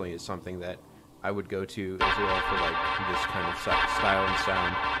personally, is something that I would go to as well for like this kind of style and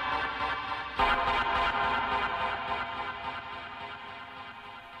sound.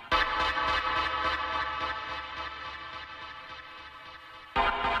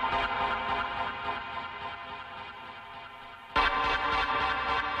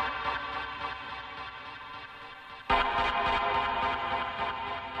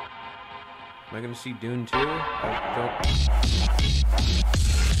 Am I gonna see Dune 2? I don't...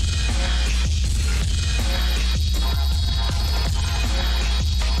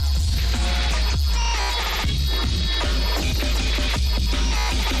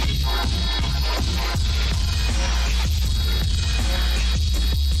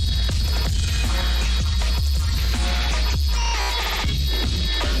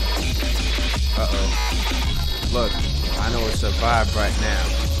 vibe right now,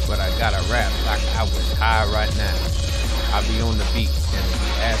 but I gotta rap like I was high right now. I be on the beat and be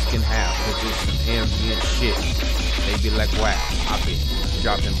asking how, cause it's some ambient shit. They be like, wow, I been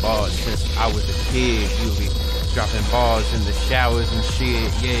dropping bars since I was a kid. You be dropping bars in the showers and shit,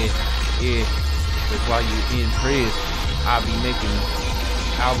 yeah. Cause while you in prison, I be making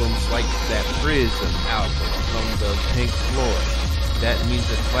albums like that Prism album from the Pink Floyd. That means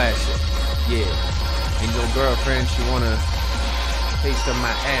a classic, yeah. And your girlfriend, she wanna taste of my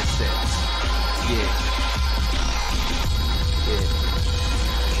assets, yeah. Okay.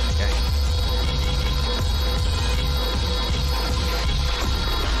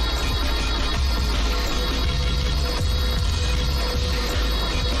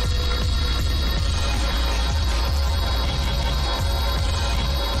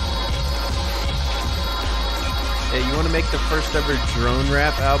 Hey, you want to make the first ever drone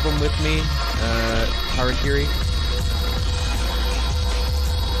rap album with me, Harakiri?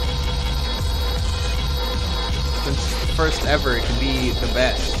 Since it's the first ever, it can be the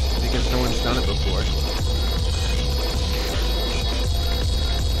best, because no one's done it before.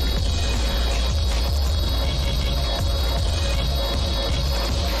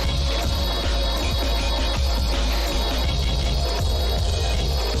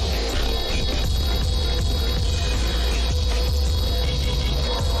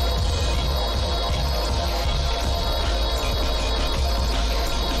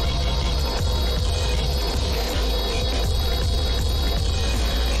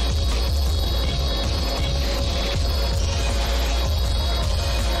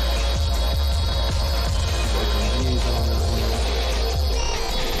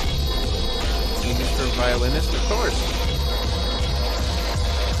 Violinist, of course.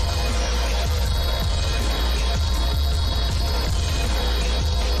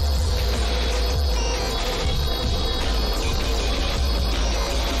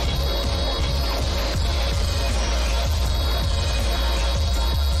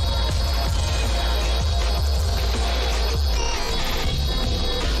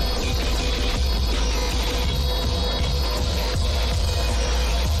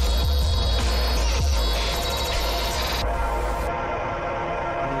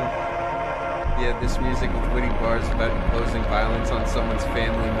 Yeah, this music with witty bars about imposing violence on someone's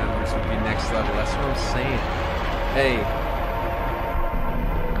family members would be next level. That's what I'm saying. Hey,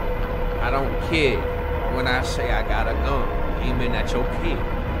 I don't care when I say I got a gun aiming at your kid.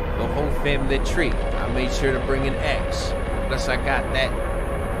 The whole family tree. I made sure to bring an X. Plus I got that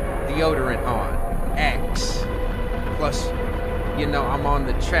deodorant on. X. Plus, you know, I'm on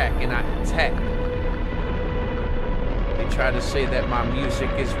the track and I attack. They try to say that my music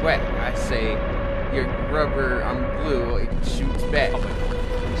is wet. I say, you're rubber, I'm glue, it shoots back.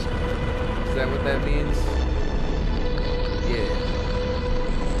 Is that what that means? Yeah.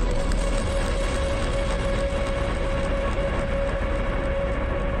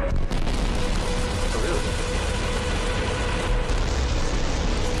 Oh, really?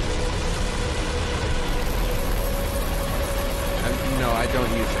 No, I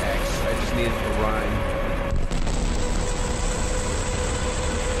don't use X. I just needed a rhyme.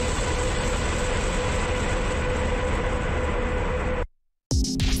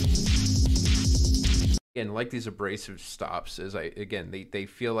 Again, like these abrasive stops, as they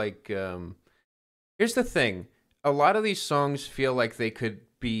feel like, here's the thing. A lot of these songs feel like they could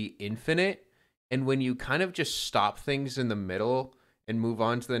be infinite, and when you kind of just stop things in the middle and move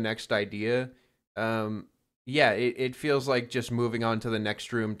on to the next idea, yeah, it feels like just moving on to the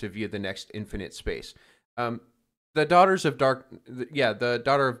next room to view the next infinite space. The Daughter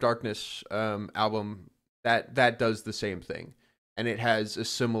of Darkness album, that does the same thing, and it has a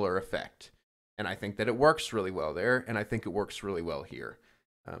similar effect. And I think that it works really well there, and I think it works really well here.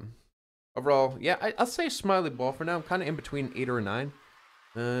 Overall, yeah, I'll say a smiley ball for now. I'm kind of in between 8 or a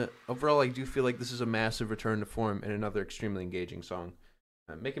 9. Overall, I do feel like this is a massive return to form and another extremely engaging song.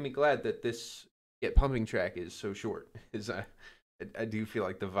 Making me glad that this Get Pumping track is so short. I do feel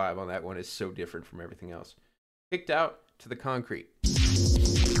like the vibe on that one is so different from everything else. Kicked Out to the Concrete.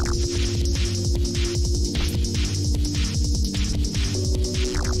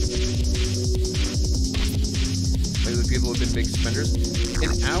 People have been big spenders.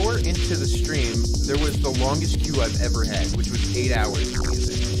 An hour into the stream, there was the longest queue I've ever had, which was 8 hours of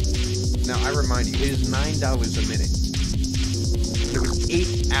music. Now, I remind you, it is $9 a minute. There was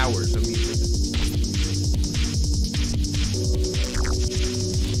 8 hours of music.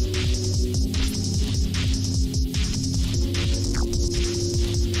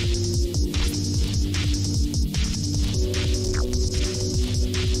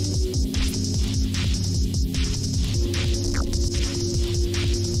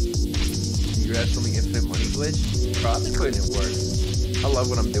 I love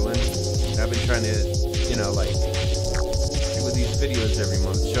what I'm doing. I've been trying to, you know, like, do these videos every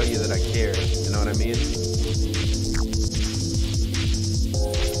month, show you that I care. You know what I mean?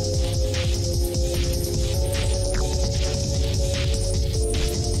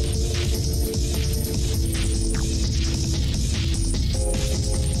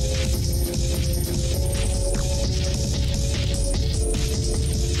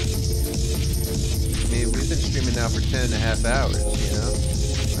 Now for 10.5 hours, you know?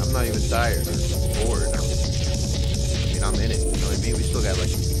 I'm not even tired or bored. I mean, I'm in it, you know what I mean? We still got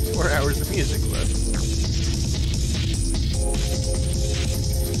like 4 hours of music left.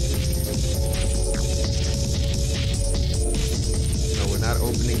 No, we're not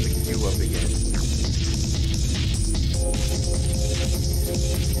opening the queue up again.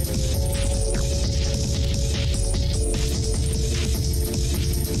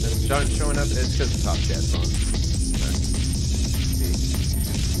 That's showing up, it's because the Tophat's on.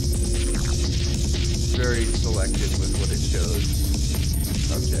 Very selective with what it shows.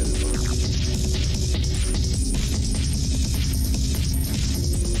 Tophat is on.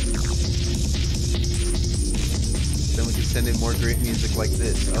 Then we can send in more great music like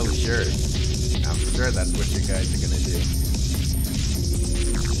this. Oh, sure. I'm sure that's what you guys are gonna do.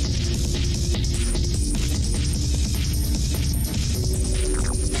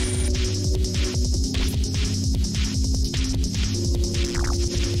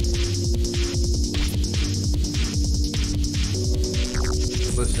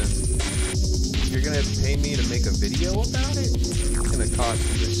 Listen, if you're gonna pay me to make a video about it, it's gonna cost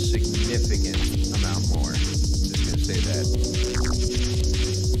a significant amount more. I'm just gonna say that.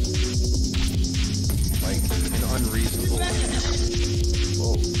 Like an unreasonable amount.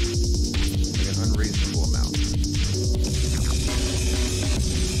 Whoa. Like an unreasonable amount.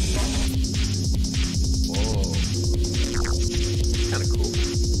 Whoa. Kinda cool.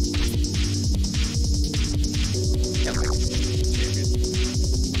 Yeah, like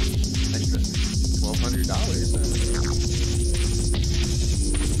 $1,200.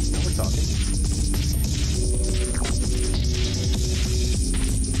 Now we're talking.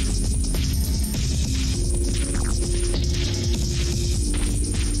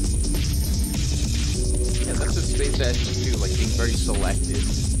 Yeah, that's what spaceashes do, like being very selective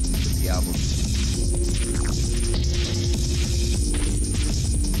with the album.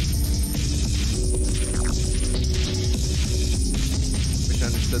 Wish I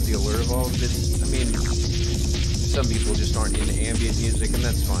understood the allure of all of this. I mean, some people just aren't into ambient music, and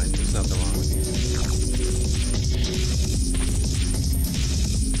that's fine. There's nothing wrong with you.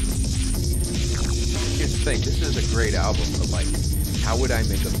 Here's the thing. This is a great album, but, like, how would I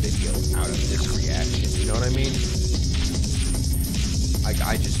make a video out of this reaction? You know what I mean?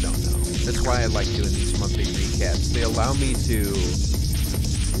 I just don't know. That's why I like doing these monthly recaps. They allow me to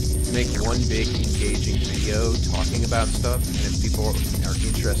make one big engaging video talking about stuff, and if people are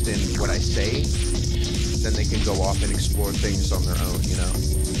interested in what I say, then they can go off and explore things on their own, you know?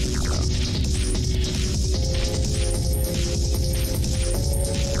 So.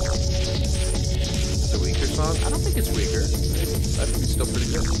 It's a weaker song? I don't think it's weaker. I think it's still pretty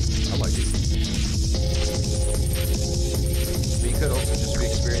good. I like it. But you could also just be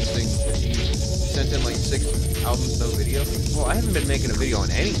experiencing, you sent in like 6 albums, no video. Well, I haven't been making a video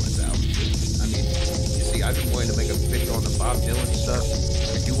on anyone's album. I mean, you see, I've been wanting to make a video on the Bob Dylan stuff.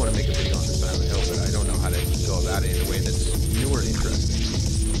 I do want to make a video on the Silent Hill, but I don't know how to go about it in a way that's new or interesting.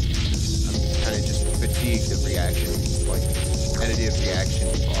 I'm kind of just fatigued of reaction, like edited reaction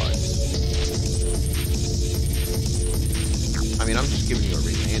pods. I mean, I'm just giving you a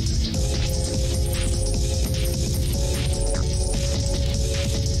real answer.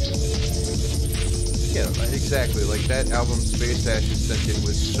 Yeah, exactly. Like that album, spaceashes sent in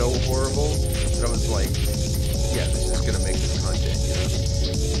was so horrible that I was like, yeah, this is gonna make this content, you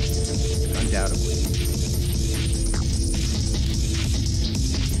know? Undoubtedly.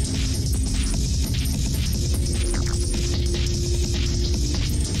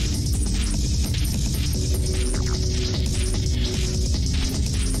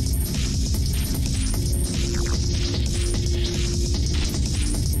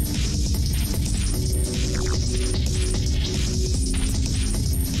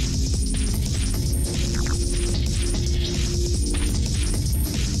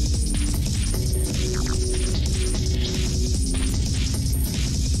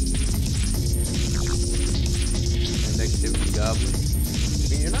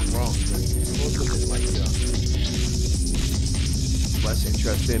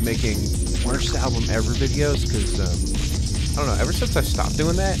 In making worst album ever videos, because I don't know, ever since I stopped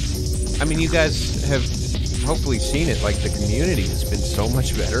doing that, I mean, you guys have hopefully seen it. Like, the community has been so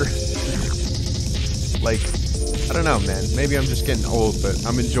much better. Like, I don't know, man. Maybe I'm just getting old, but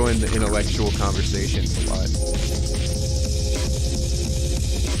I'm enjoying the intellectual conversations a lot.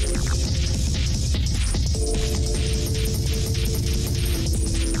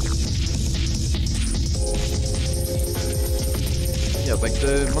 Yeah, like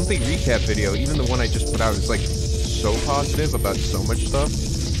the monthly recap video, even the one I just put out, is like so positive about so much stuff.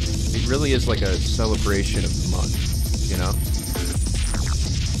 It really is like a celebration of the month, you know?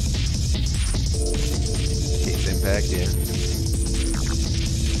 Case Impact, yeah.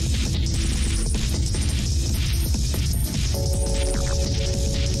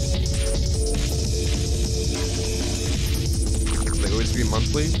 They always be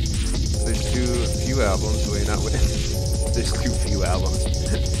monthly. There's too few albums, so you're not with. There's too few albums.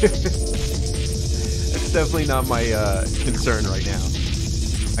 That's definitely not my concern right now.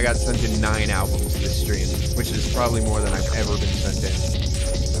 I got sent in 9 albums this stream, which is probably more than I've ever been sent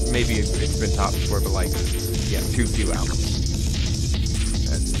in. Maybe it's been topped before, but like, yeah, too few albums.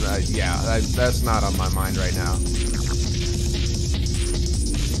 That's that's not on my mind right now.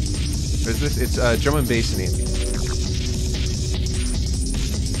 What is this? It's drum and bass and ambient.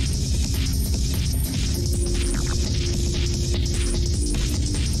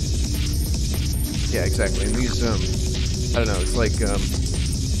 Yeah, exactly. And these, I don't know, it's like,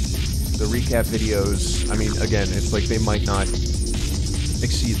 the recap videos, I mean, again, it's like they might not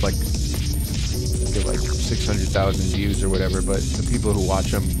exceed, like, get like 600,000 views or whatever, but the people who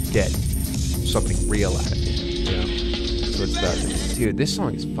watch them get something real out of it, you know? So it's that. Dude, this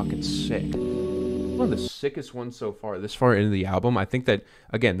song is fucking sick. One of the sickest ones so far, this far into the album. I think that,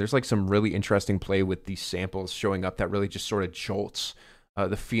 again, there's like some really interesting play with these samples showing up that really just sort of jolts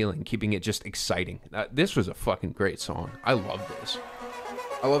the feeling, keeping it just exciting. This was a fucking great song. I love this.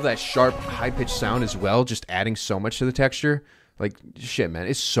 I love that sharp, high-pitched sound as well, just adding so much to the texture. Like, shit, man,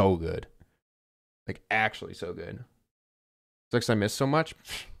 it's so good. Like, actually so good. Sucks I missed so much?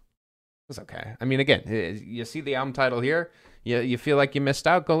 It's okay. I mean, again, you see the album title here, you feel like you missed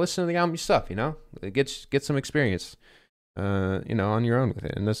out, go listen to the album yourself, you know? Get some experience, you know, on your own with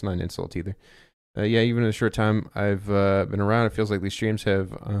it. And that's not an insult either. Yeah, even in the short time I've been around, it feels like these streams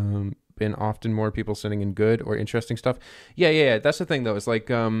have been often more people sending in good or interesting stuff. Yeah. That's the thing, though. It's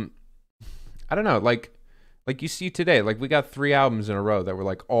like, I don't know, like you see today, like we got 3 albums in a row that were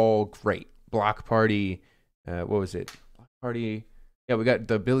like all great. Block Party, what was it? Block Party. Yeah, we got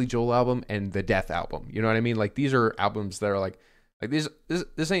the Billy Joel album and the Death album. You know what I mean? Like these are albums that are like this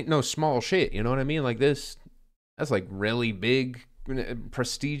ain't no small shit. You know what I mean? Like that's like really big,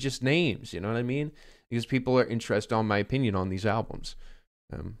 prestigious names, you know what I mean? Because people are interested on my opinion on these albums.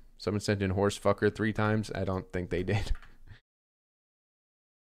 Someone sent in Horsefucker 3 times. I don't think they did.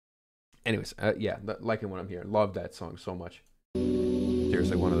 Anyways, yeah, liking what I'm hearing. Love that song so much.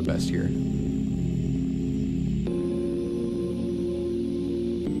 Seriously, one of the best here.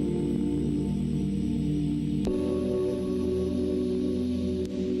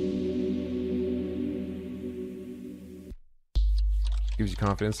 Gives you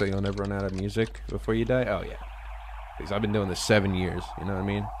confidence that you'll never run out of music before you die. Oh yeah, because I've been doing this 7 years. You know what I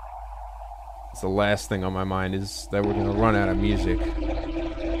mean? It's the last thing on my mind is that we're gonna run out of music.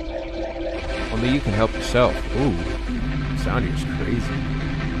 Only you can help yourself. Ooh, sound here's crazy.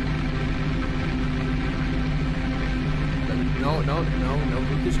 No,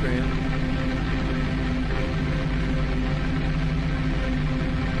 Lucas Graham.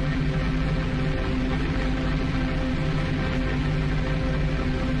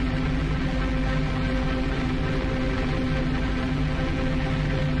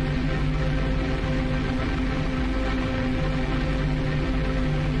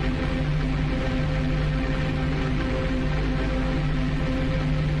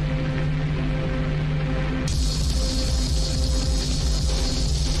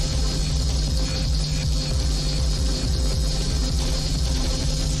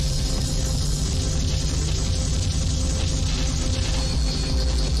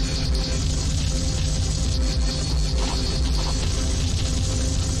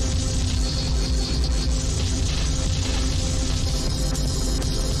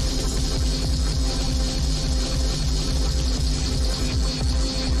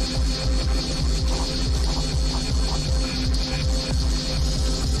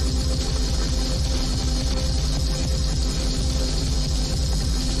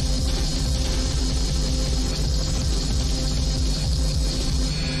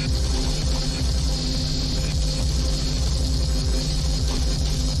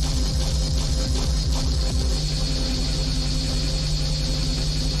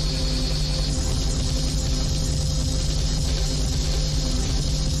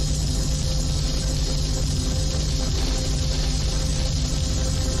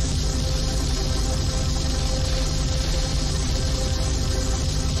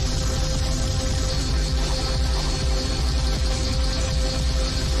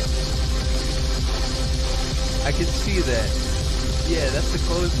 I can see that. Yeah, that's the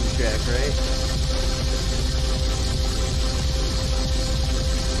closing track, right?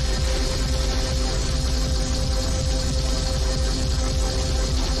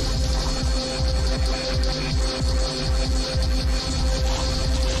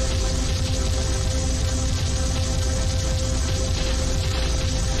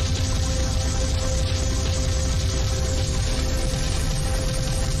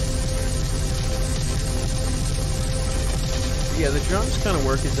 Yeah, the drums kind of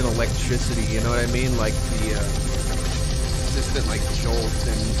work as an electricity, you know what I mean? Like the consistent like jolt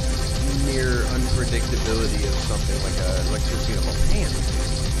and near unpredictability of something like electricity of a pan.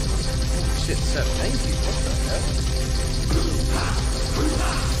 Holy shit, Seth, thank you. What the heck?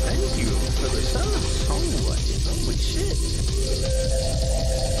 Thank you for the song. Holy shit.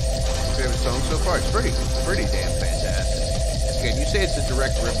 Favorite song so far? It's pretty damn fantastic. Again, you say it's a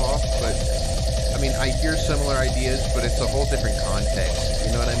direct ripoff, but I mean, I hear similar ideas, but it's a whole different context.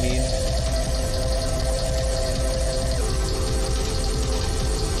 You know what I mean?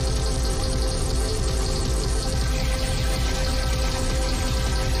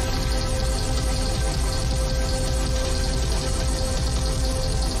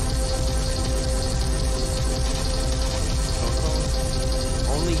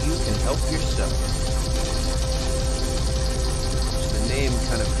 Only you can help yourself. So the name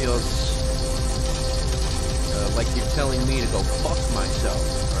kind of feels like you're telling me to go fuck myself,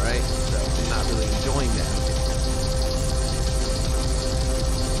 alright? So I'm not really enjoying that.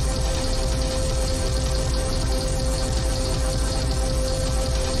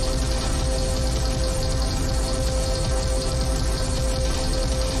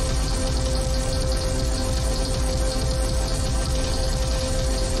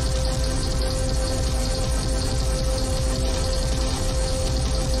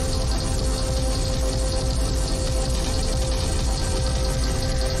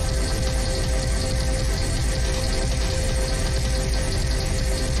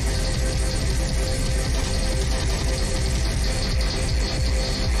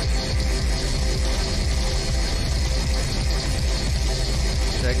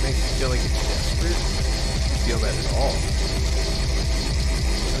 That makes you feel like it's desperate. I don't feel that at all.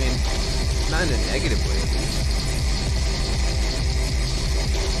 I mean, not in a negative way, at least.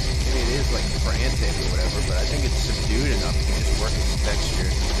 Maybe it is like frantic or whatever, but I think it's subdued enough to just work its texture.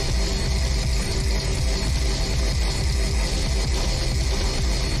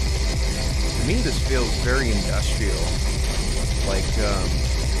 To me, this feels very industrial. Like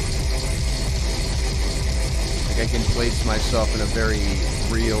I can place myself in a very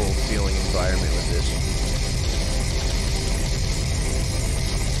real feeling environment with this.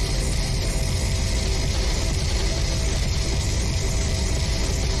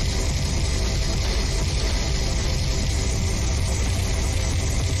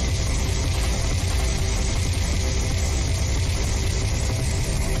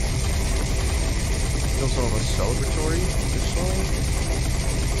 Feels almost celebratory, this song.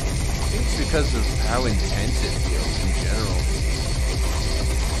 I think it's because of how intense it feels in general.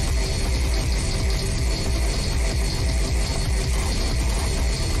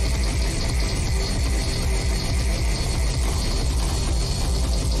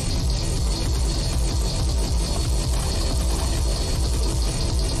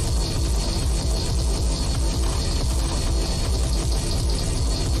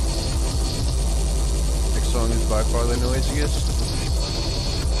 Next song is by far the noisiest.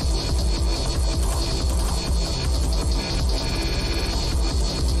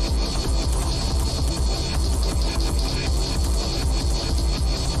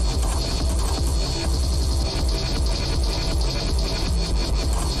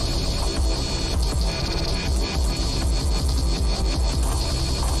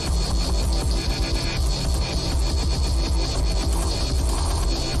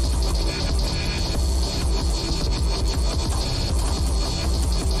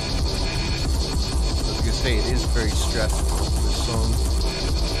 Say it is very stressful, this song.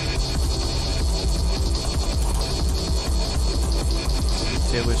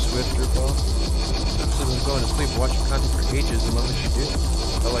 Taylor Swift ripoff. Since I'm going to sleep, watching content for ages and love what you do.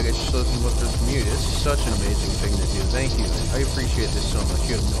 Felt like I should show some love to the community. This is such an amazing thing to do. Thank you. I appreciate this so much.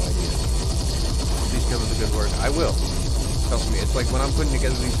 You have no idea. Please keep up the good work. I will. Trust me. It's like when I'm putting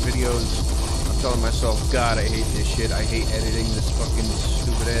together these videos, I'm telling myself, God, I hate this shit. I hate editing this fucking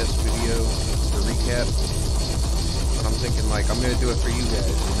stupid ass video, the recap. But I'm thinking, like, I'm gonna do it for you guys,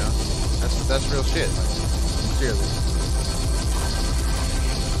 you know? That's real shit, like, sincerely.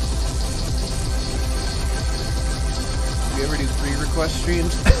 Do you ever do 3 request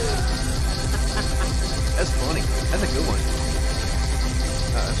streams? That's funny. That's a good one.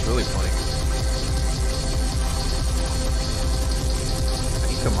 Oh, that's really funny. Can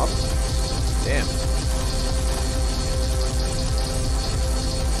you come up? Damn.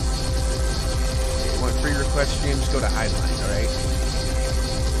 If you want free request streams, go to Highline, alright?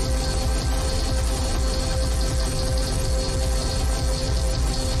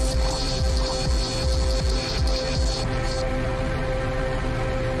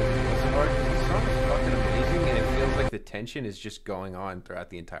 The tension is just going on throughout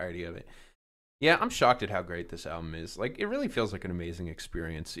the entirety of it. Yeah, I'm shocked at how great this album is. Like, it really feels like an amazing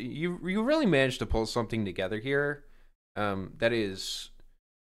experience. You really managed to pull something together here that is,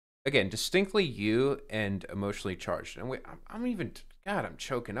 again, distinctly you and emotionally charged. And wait, I'm even, God, I'm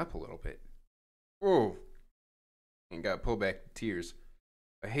choking up a little bit. Oh, and got to pull back the tears.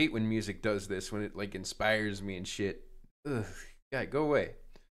 I hate when music does this, when it like inspires me and shit. Ugh, God, go away.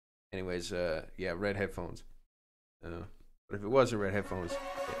 Anyways, yeah, red headphones. But if it wasn't red headphones,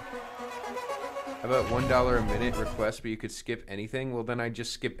 yeah. How about $1 a minute request, but you could skip anything? Well, then I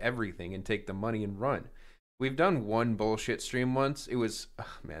just skip everything and take the money and run. We've done one bullshit stream once. It was,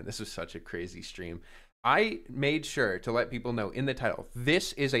 oh man, this was such a crazy stream. I made sure to let people know in the title,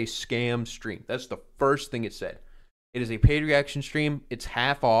 this is a scam stream. That's the first thing it said. It is a paid reaction stream. It's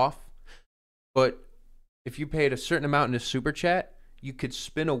half off. But if you paid a certain amount in a super chat, you could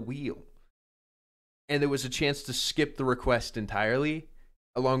spin a wheel. And there was a chance to skip the request entirely,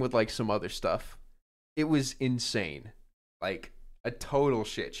 along with like some other stuff. It was insane. Like a total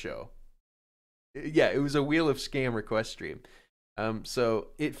shit show. Yeah, it was a Wheel of Scam request stream. So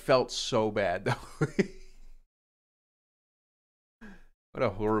it felt so bad though. What a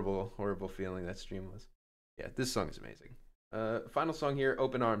horrible, horrible feeling that stream was. Yeah, this song is amazing. Final song here,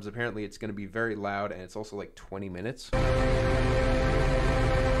 Open Arms. Apparently it's going to be very loud, and it's also like 20 minutes.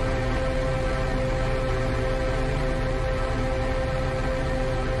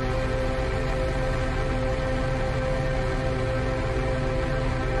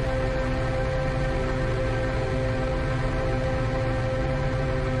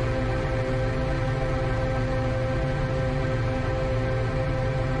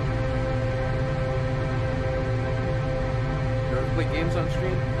 Games on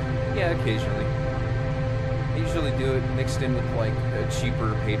stream? Yeah, occasionally. I usually do it mixed in with like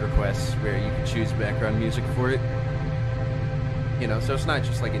cheaper paid requests where you can choose background music for it. You know, so it's not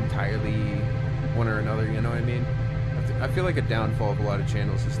just like entirely one or another, you know what I mean? I feel like a downfall of a lot of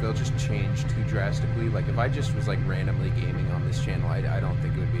channels is they'll just change too drastically. Like if I just was like randomly gaming on this channel, I don't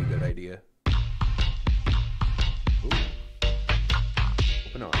think it would be a good idea. Ooh.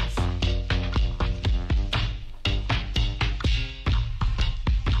 Open arms.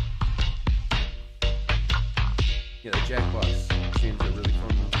 Yeah, the Jackbox streams are really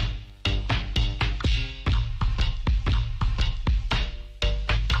fun.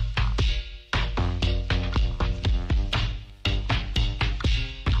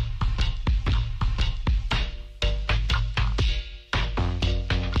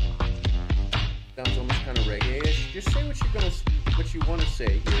 Sounds almost kind of reggae-ish. Just say what you want to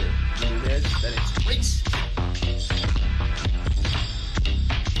say here, Nunez. That it's race.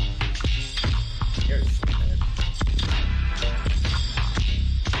 Here's so bad.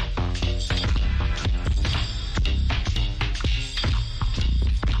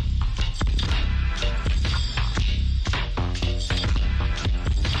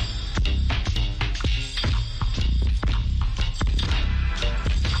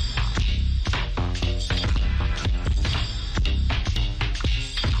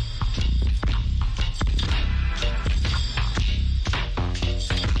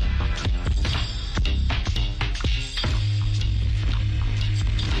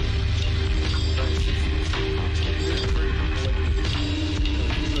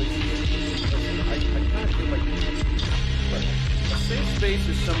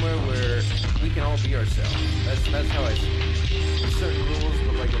 That's how I see it. There's certain rules,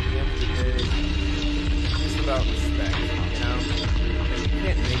 but like at the end of the day, it's about respect, you know? And you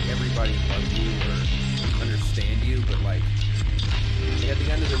can't make everybody love you or understand you, but like at the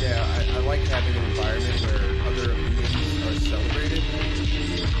end of the day, I like having an environment where other opinions are celebrated.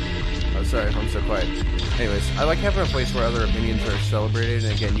 Oh, sorry if I'm so quiet. Anyways, I like having a place where other opinions are celebrated,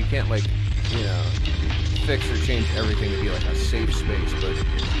 and again, you can't like, you know, fix or change everything to be like a safe space, but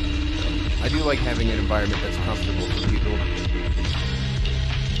I do like having an environment that's comfortable for people.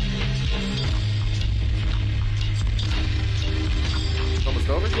 Almost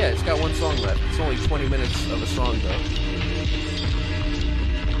over? Yeah, it's got one song left. It's only 20 minutes of a song, though.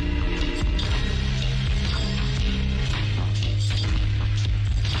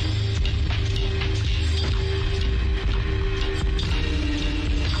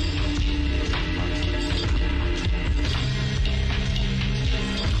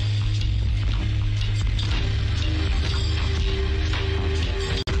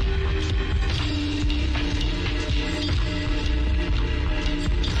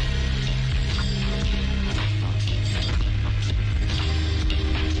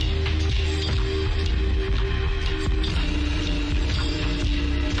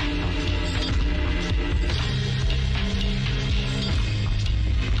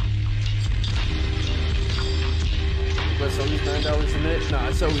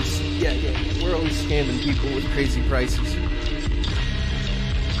 It's always, yeah, we're always scamming people with crazy prices.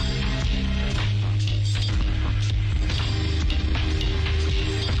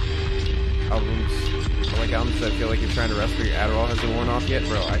 Albums. I like albums that feel like you're trying to rest, but your Adderall hasn't worn off yet.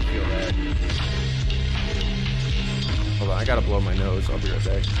 Bro, I feel that. Hold on, I gotta blow my nose. I'll be right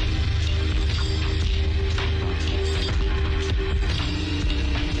back.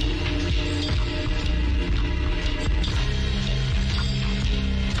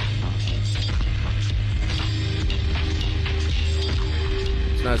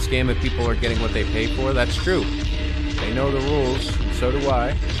 It's not a scam if people are getting what they pay for. That's true. They know the rules, and so do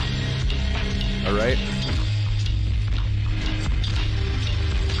I. Alright?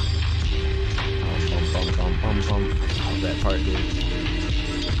 Love that part, dude.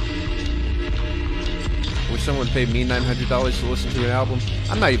 Wish someone paid me $900 to listen to an album.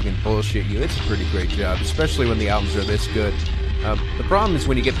 I'm not even gonna bullshit you. It's a pretty great job, especially when the albums are this good. The problem is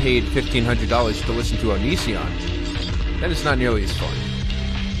when you get paid $1,500 to listen to Onision, then it's not nearly as fun.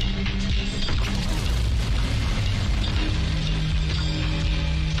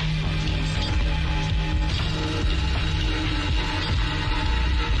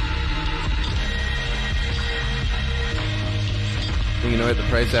 You know, at the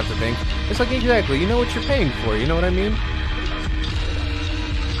price after paying. It's like, exactly, you know what you're paying for, you know what I mean?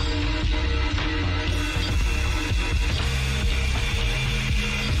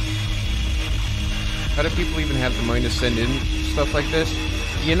 How do people even have the money to send in stuff like this?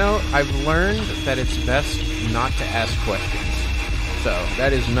 You know, I've learned that it's best not to ask questions. So,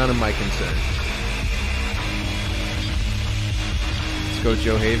 that is none of my concern. Let's go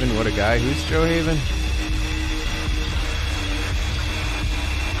Joe Haven. What a guy. Who's Joe Haven?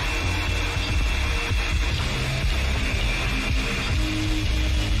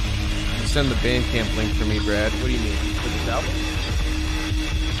 Send the Bandcamp link for me, Brad. What do you mean? For this album?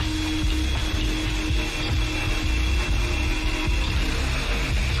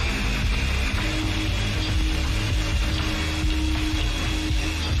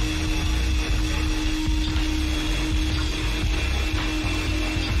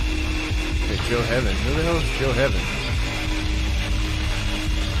 Okay, Joe Heaven. Who the hell is Joe Heaven?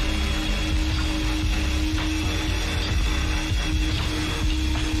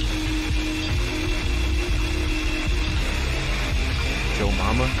 Joe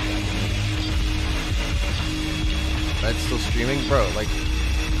Mama? That's still streaming? Bro, like,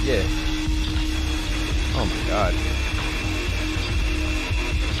 yeah. Oh my god.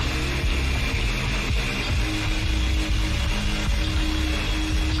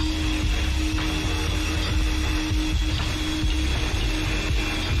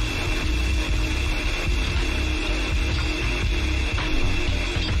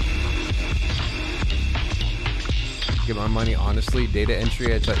 Get my money honestly. Data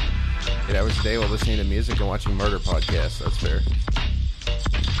entry, I type 8 hours a day while listening to music and watching murder podcasts. That's fair.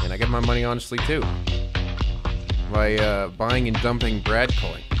 And I get my money honestly too. By buying and dumping Brad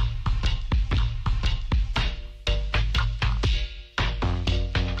coin.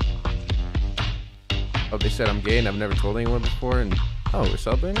 Oh, they said I'm gay and I've never told anyone before, and oh, we're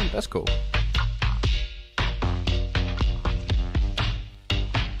celebrating? That's cool.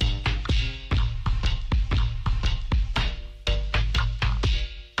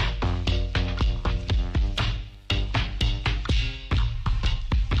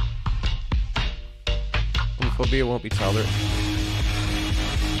 Homophobia won't be tolerated.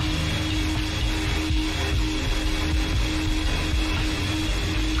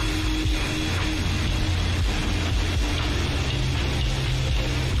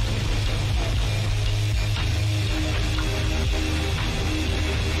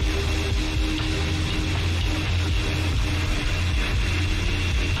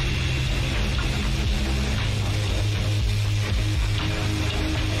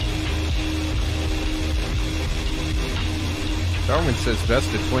 Darwin says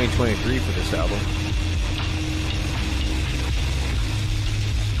best of 2023 for this album.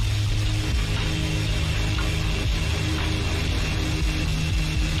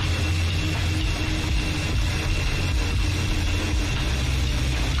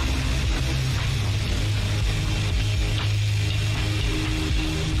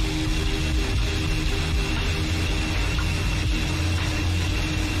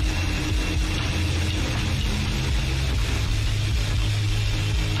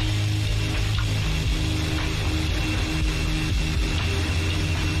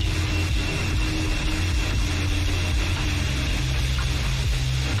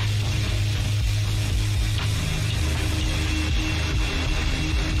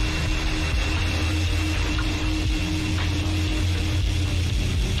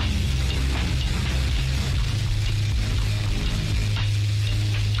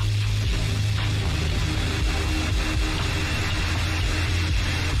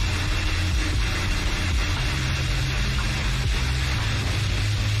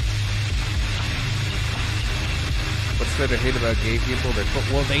 to hate about gay people?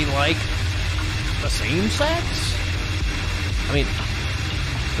 Well, they like the same sex? I mean,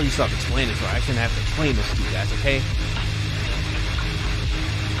 please stop explaining this. I shouldn't have to explain this to you guys, okay?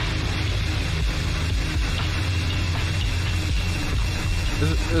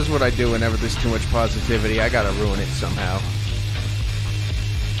 This is what I do whenever there's too much positivity. I gotta ruin it somehow.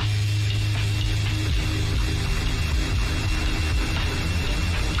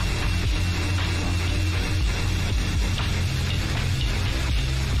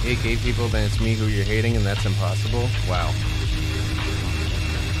 Hate gay people, then it's me who you're hating, and that's impossible? Wow.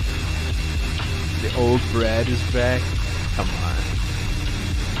 The old Brad is back? Come on.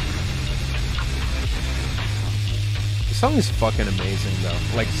 The song is fucking amazing, though.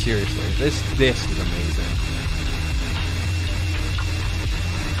 Like, seriously. This is amazing.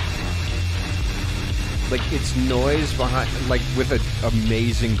 Like, it's noise behind, like, with an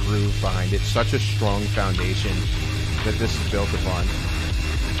amazing groove behind it. Such a strong foundation that this is built upon.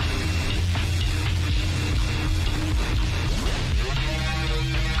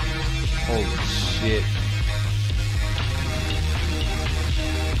 Holy shit.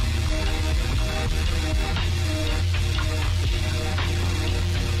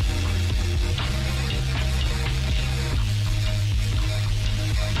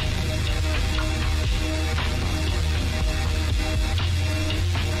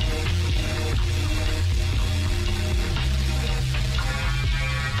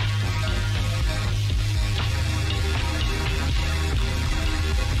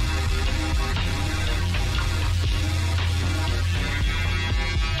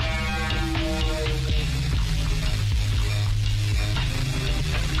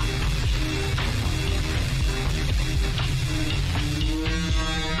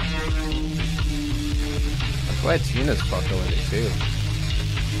 Glad Tina's fucking with it too.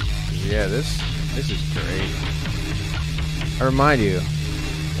 Yeah, this is great. I remind you,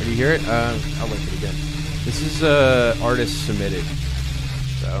 did you hear it? I'll link it again. This is artist submitted,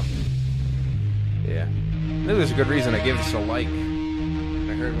 so yeah. I knew there's a good reason I gave this a like. I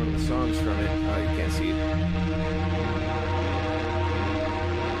heard one of the songs from it. Oh, you can't see it.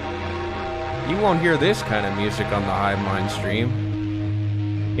 You won't hear this kind of music on the Hive Mind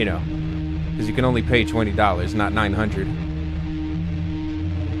stream, you know. Because you can only pay $20, not $900.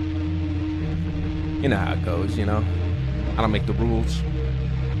 You know how it goes, you know? I don't make the rules.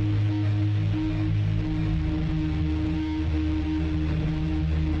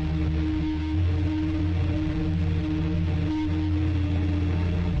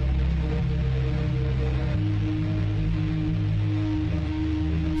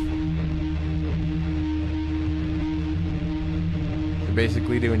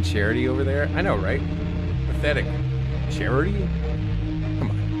 Basically doing charity over there. I know, right? Pathetic. Charity? Come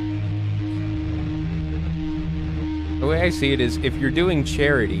on. The way I see it is, if you're doing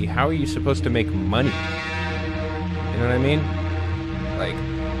charity, how are you supposed to make money? You know what I mean? Like...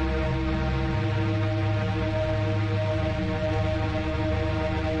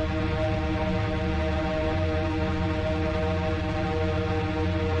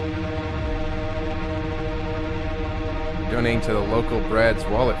 donating to the local Brad's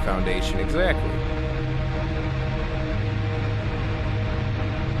Wallet Foundation. Exactly.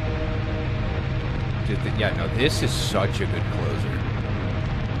 Yeah, no, this is such a good closer.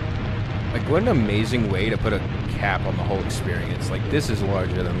 Like, what an amazing way to put a cap on the whole experience. Like, this is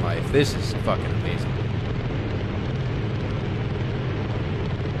larger than life. This is fucking amazing.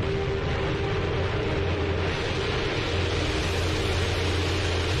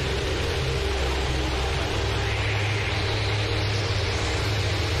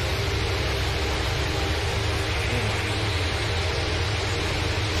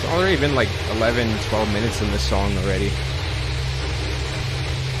 Already been like 11-12 minutes in this song already.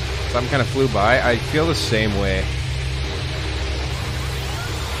 Some kind of flew by. I feel the same way.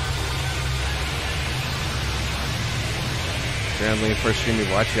 Apparently, first stream you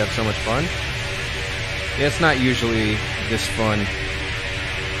watch, you have so much fun. Yeah, it's not usually this fun.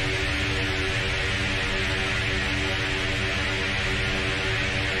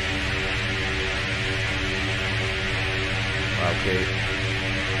 Wow, Kate.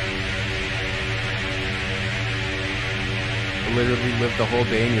 Literally lived the whole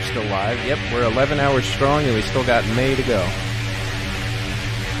day and you're still live. Yep, we're 11 hours strong and we still got May to go.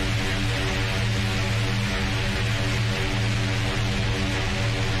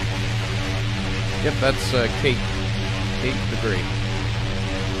 Yep, that's Kate. Kate the Great.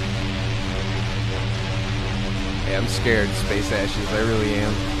 Yeah, I'm scared, Space Ashes. I really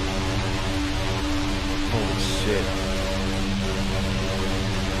am. Holy shit.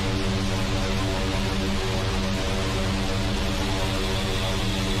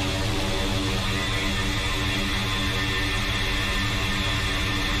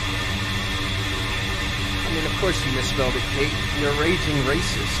 course you misspelled it, Kate. You're a raging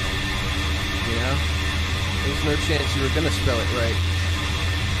racist. You know? There's no chance you were gonna spell it right.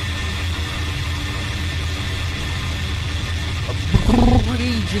 A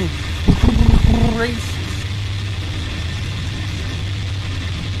raging racist.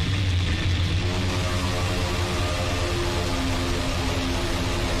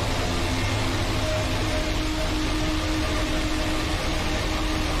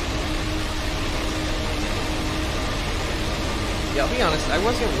 Yeah, I'll be honest, I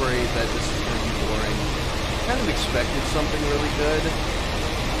wasn't worried that this was going to be boring. I kind of expected something really good,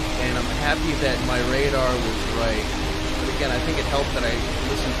 and I'm happy that my radar was right. But again, I think it helped that I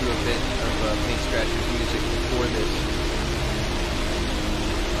listened to a bit of Paintscratcher's music before this.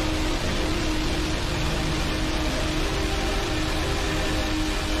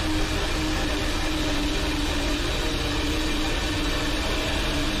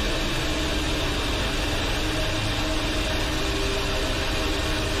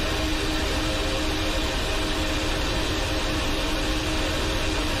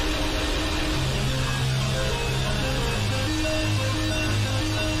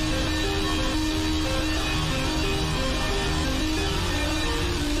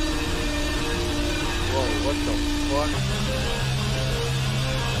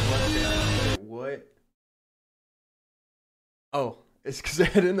 What? Oh, it's because I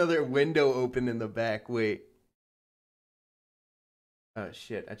had another window open in the back. Wait. Oh,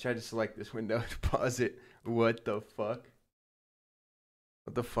 shit. I tried to select this window to pause it. What the fuck?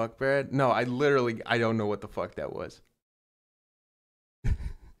 What the fuck, Brad? No, I don't know what the fuck that was.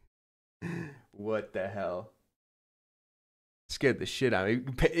 What the hell? Scared the shit out of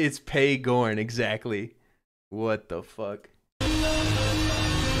me. It's Pay Gorn, exactly. What the fuck?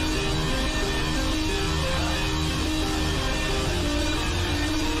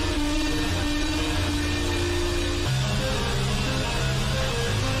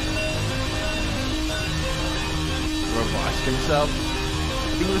 Washed himself? I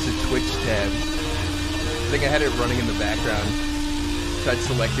think it was a Twitch tab. I think I had it running in the background. Tried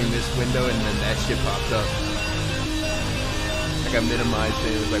selecting this window and then that shit popped up. Like I minimized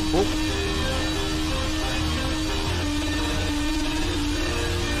it. It was like, whoop.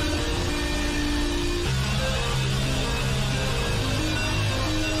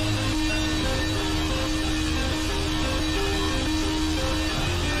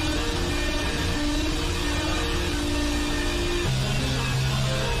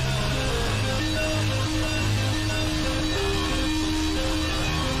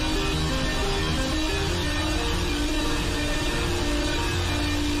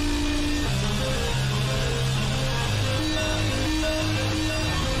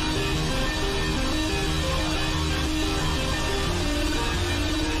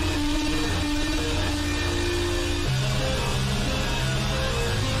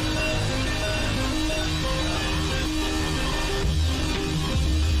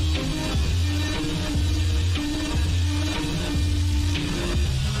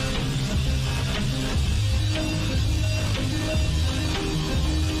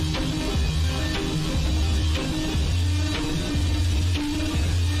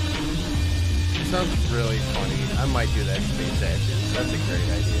 Sounds really funny. I might do that space ashes. That's a great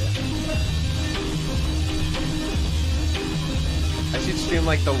idea. I should stream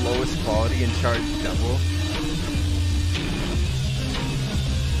like the lowest quality and charge double.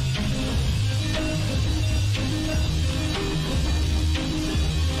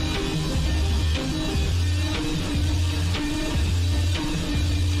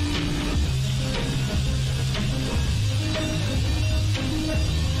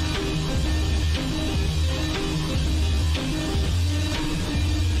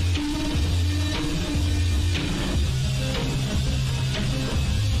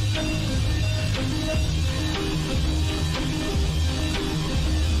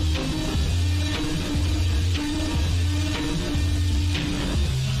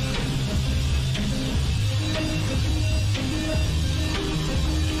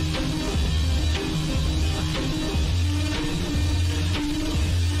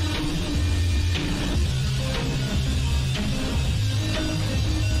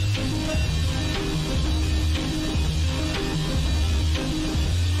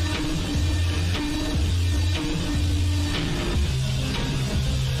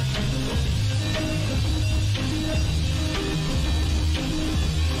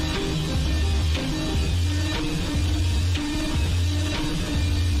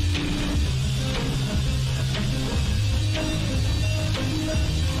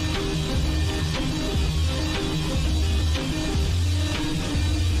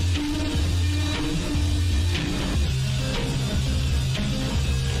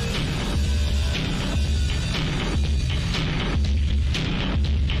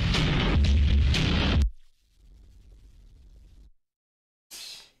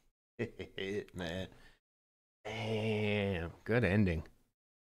 shit, man. Damn. Good ending.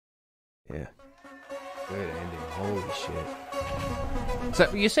 Yeah. Good ending. Holy shit.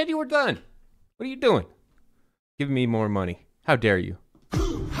 So you said you were done. What are you doing? Giving me more money. How dare you?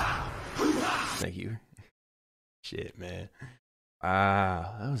 Thank you. Shit, man.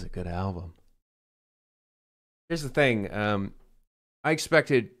 Wow, that was a good album. Here's the thing. I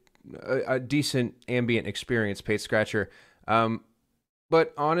expected a decent ambient experience, Paintscratcher.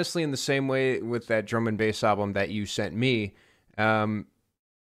 But honestly, in the same way with that drum and bass album that you sent me,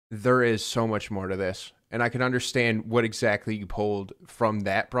 there is so much more to this. And I can understand what exactly you pulled from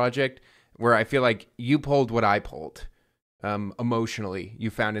that project, where I feel like you pulled what I pulled. Emotionally, you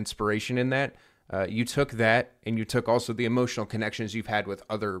found inspiration in that. You took that, and you took also the emotional connections you've had with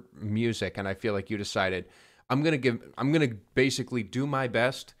other music, and I feel like you decided, I'm gonna basically do my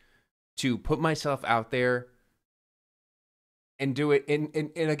best to put myself out there and do it in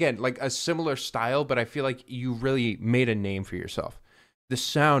again, like a similar style, but I feel like you really made a name for yourself. The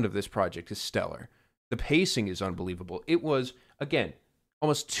sound of this project is stellar. The pacing is unbelievable. It was, again,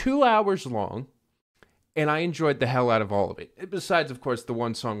 almost 2 hours long, and I enjoyed the hell out of all of it. Besides, of course, the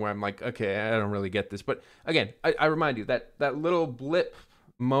one song where I'm like, okay, I don't really get this. But again, I remind you that little blip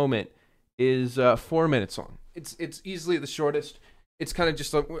moment is 4 minutes long. It's easily the shortest. It's kind of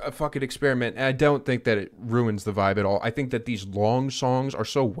just a fucking experiment, and I don't think that it ruins the vibe at all. I think that these long songs are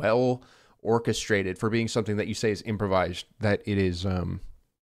so well orchestrated for being something that you say is improvised that it is,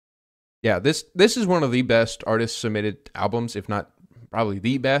 yeah, this is one of the best artist submitted albums, if not probably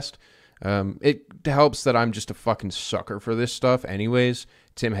the best. It helps that I'm just a fucking sucker for this stuff anyways.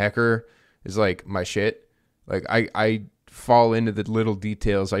 Tim Hecker is like my shit. Like I fall into the little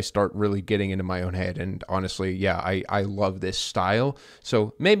details. I start really getting into my own head, and honestly, yeah, I love this style.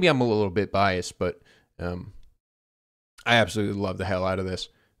 So maybe I'm a little bit biased, but I absolutely love the hell out of this.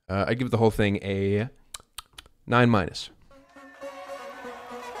 I give the whole thing a 9-.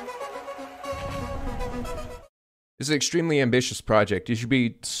 This is an extremely ambitious project. You should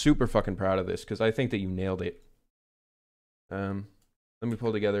be super fucking proud of this, because I think that you nailed it. Let me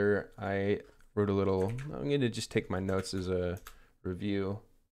pull together. I wrote a little. I'm going to just take my notes as a review.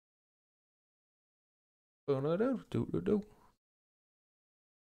 This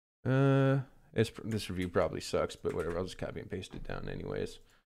review probably sucks, but whatever. I'll just copy and paste it down anyways.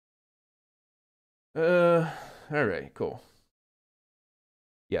 All right, cool.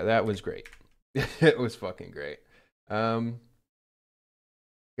 Yeah, that was great. It was fucking great. Here,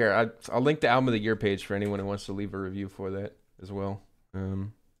 I'll link the album of the year page for anyone who wants to leave a review for that as well.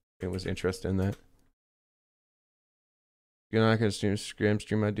 It was interested in that. You're not gonna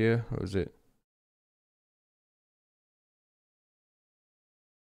stream idea? What was it?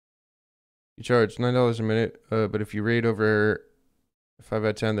 You charge $9 a minute, but if you rate over 5 out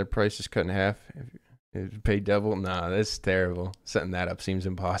of 10, their price is cut in half. If you pay double, nah, that's terrible. Setting that up seems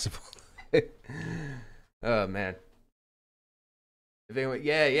impossible. Oh man. If anyone,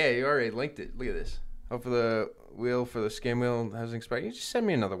 yeah, you already linked it. Look at this. Hope for the wheel for the scam wheel hasn't expired. You just send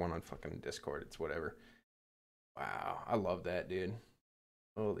me another one on fucking Discord. It's whatever. Wow, I love that, dude.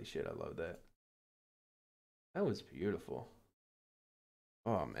 Holy shit, I love that. That was beautiful.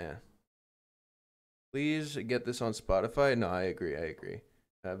 Oh man. Please get this on Spotify. No, I agree.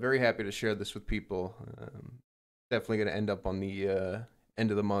 Very happy to share this with people. Definitely gonna end up on the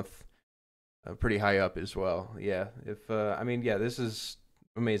end of the month. Pretty high up as well. Yeah. If I mean, yeah, this is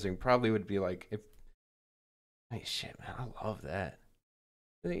amazing. Probably would be like if. Hey, shit, man, I love that.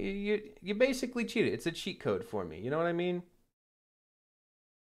 You basically cheated. It's a cheat code for me. You know what I mean?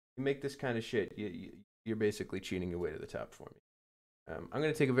 You make this kind of shit. You're basically cheating your way to the top for me. I'm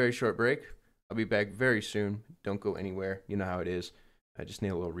gonna take a very short break. I'll be back very soon. Don't go anywhere. You know how it is. I just need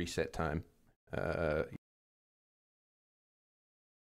a little reset time.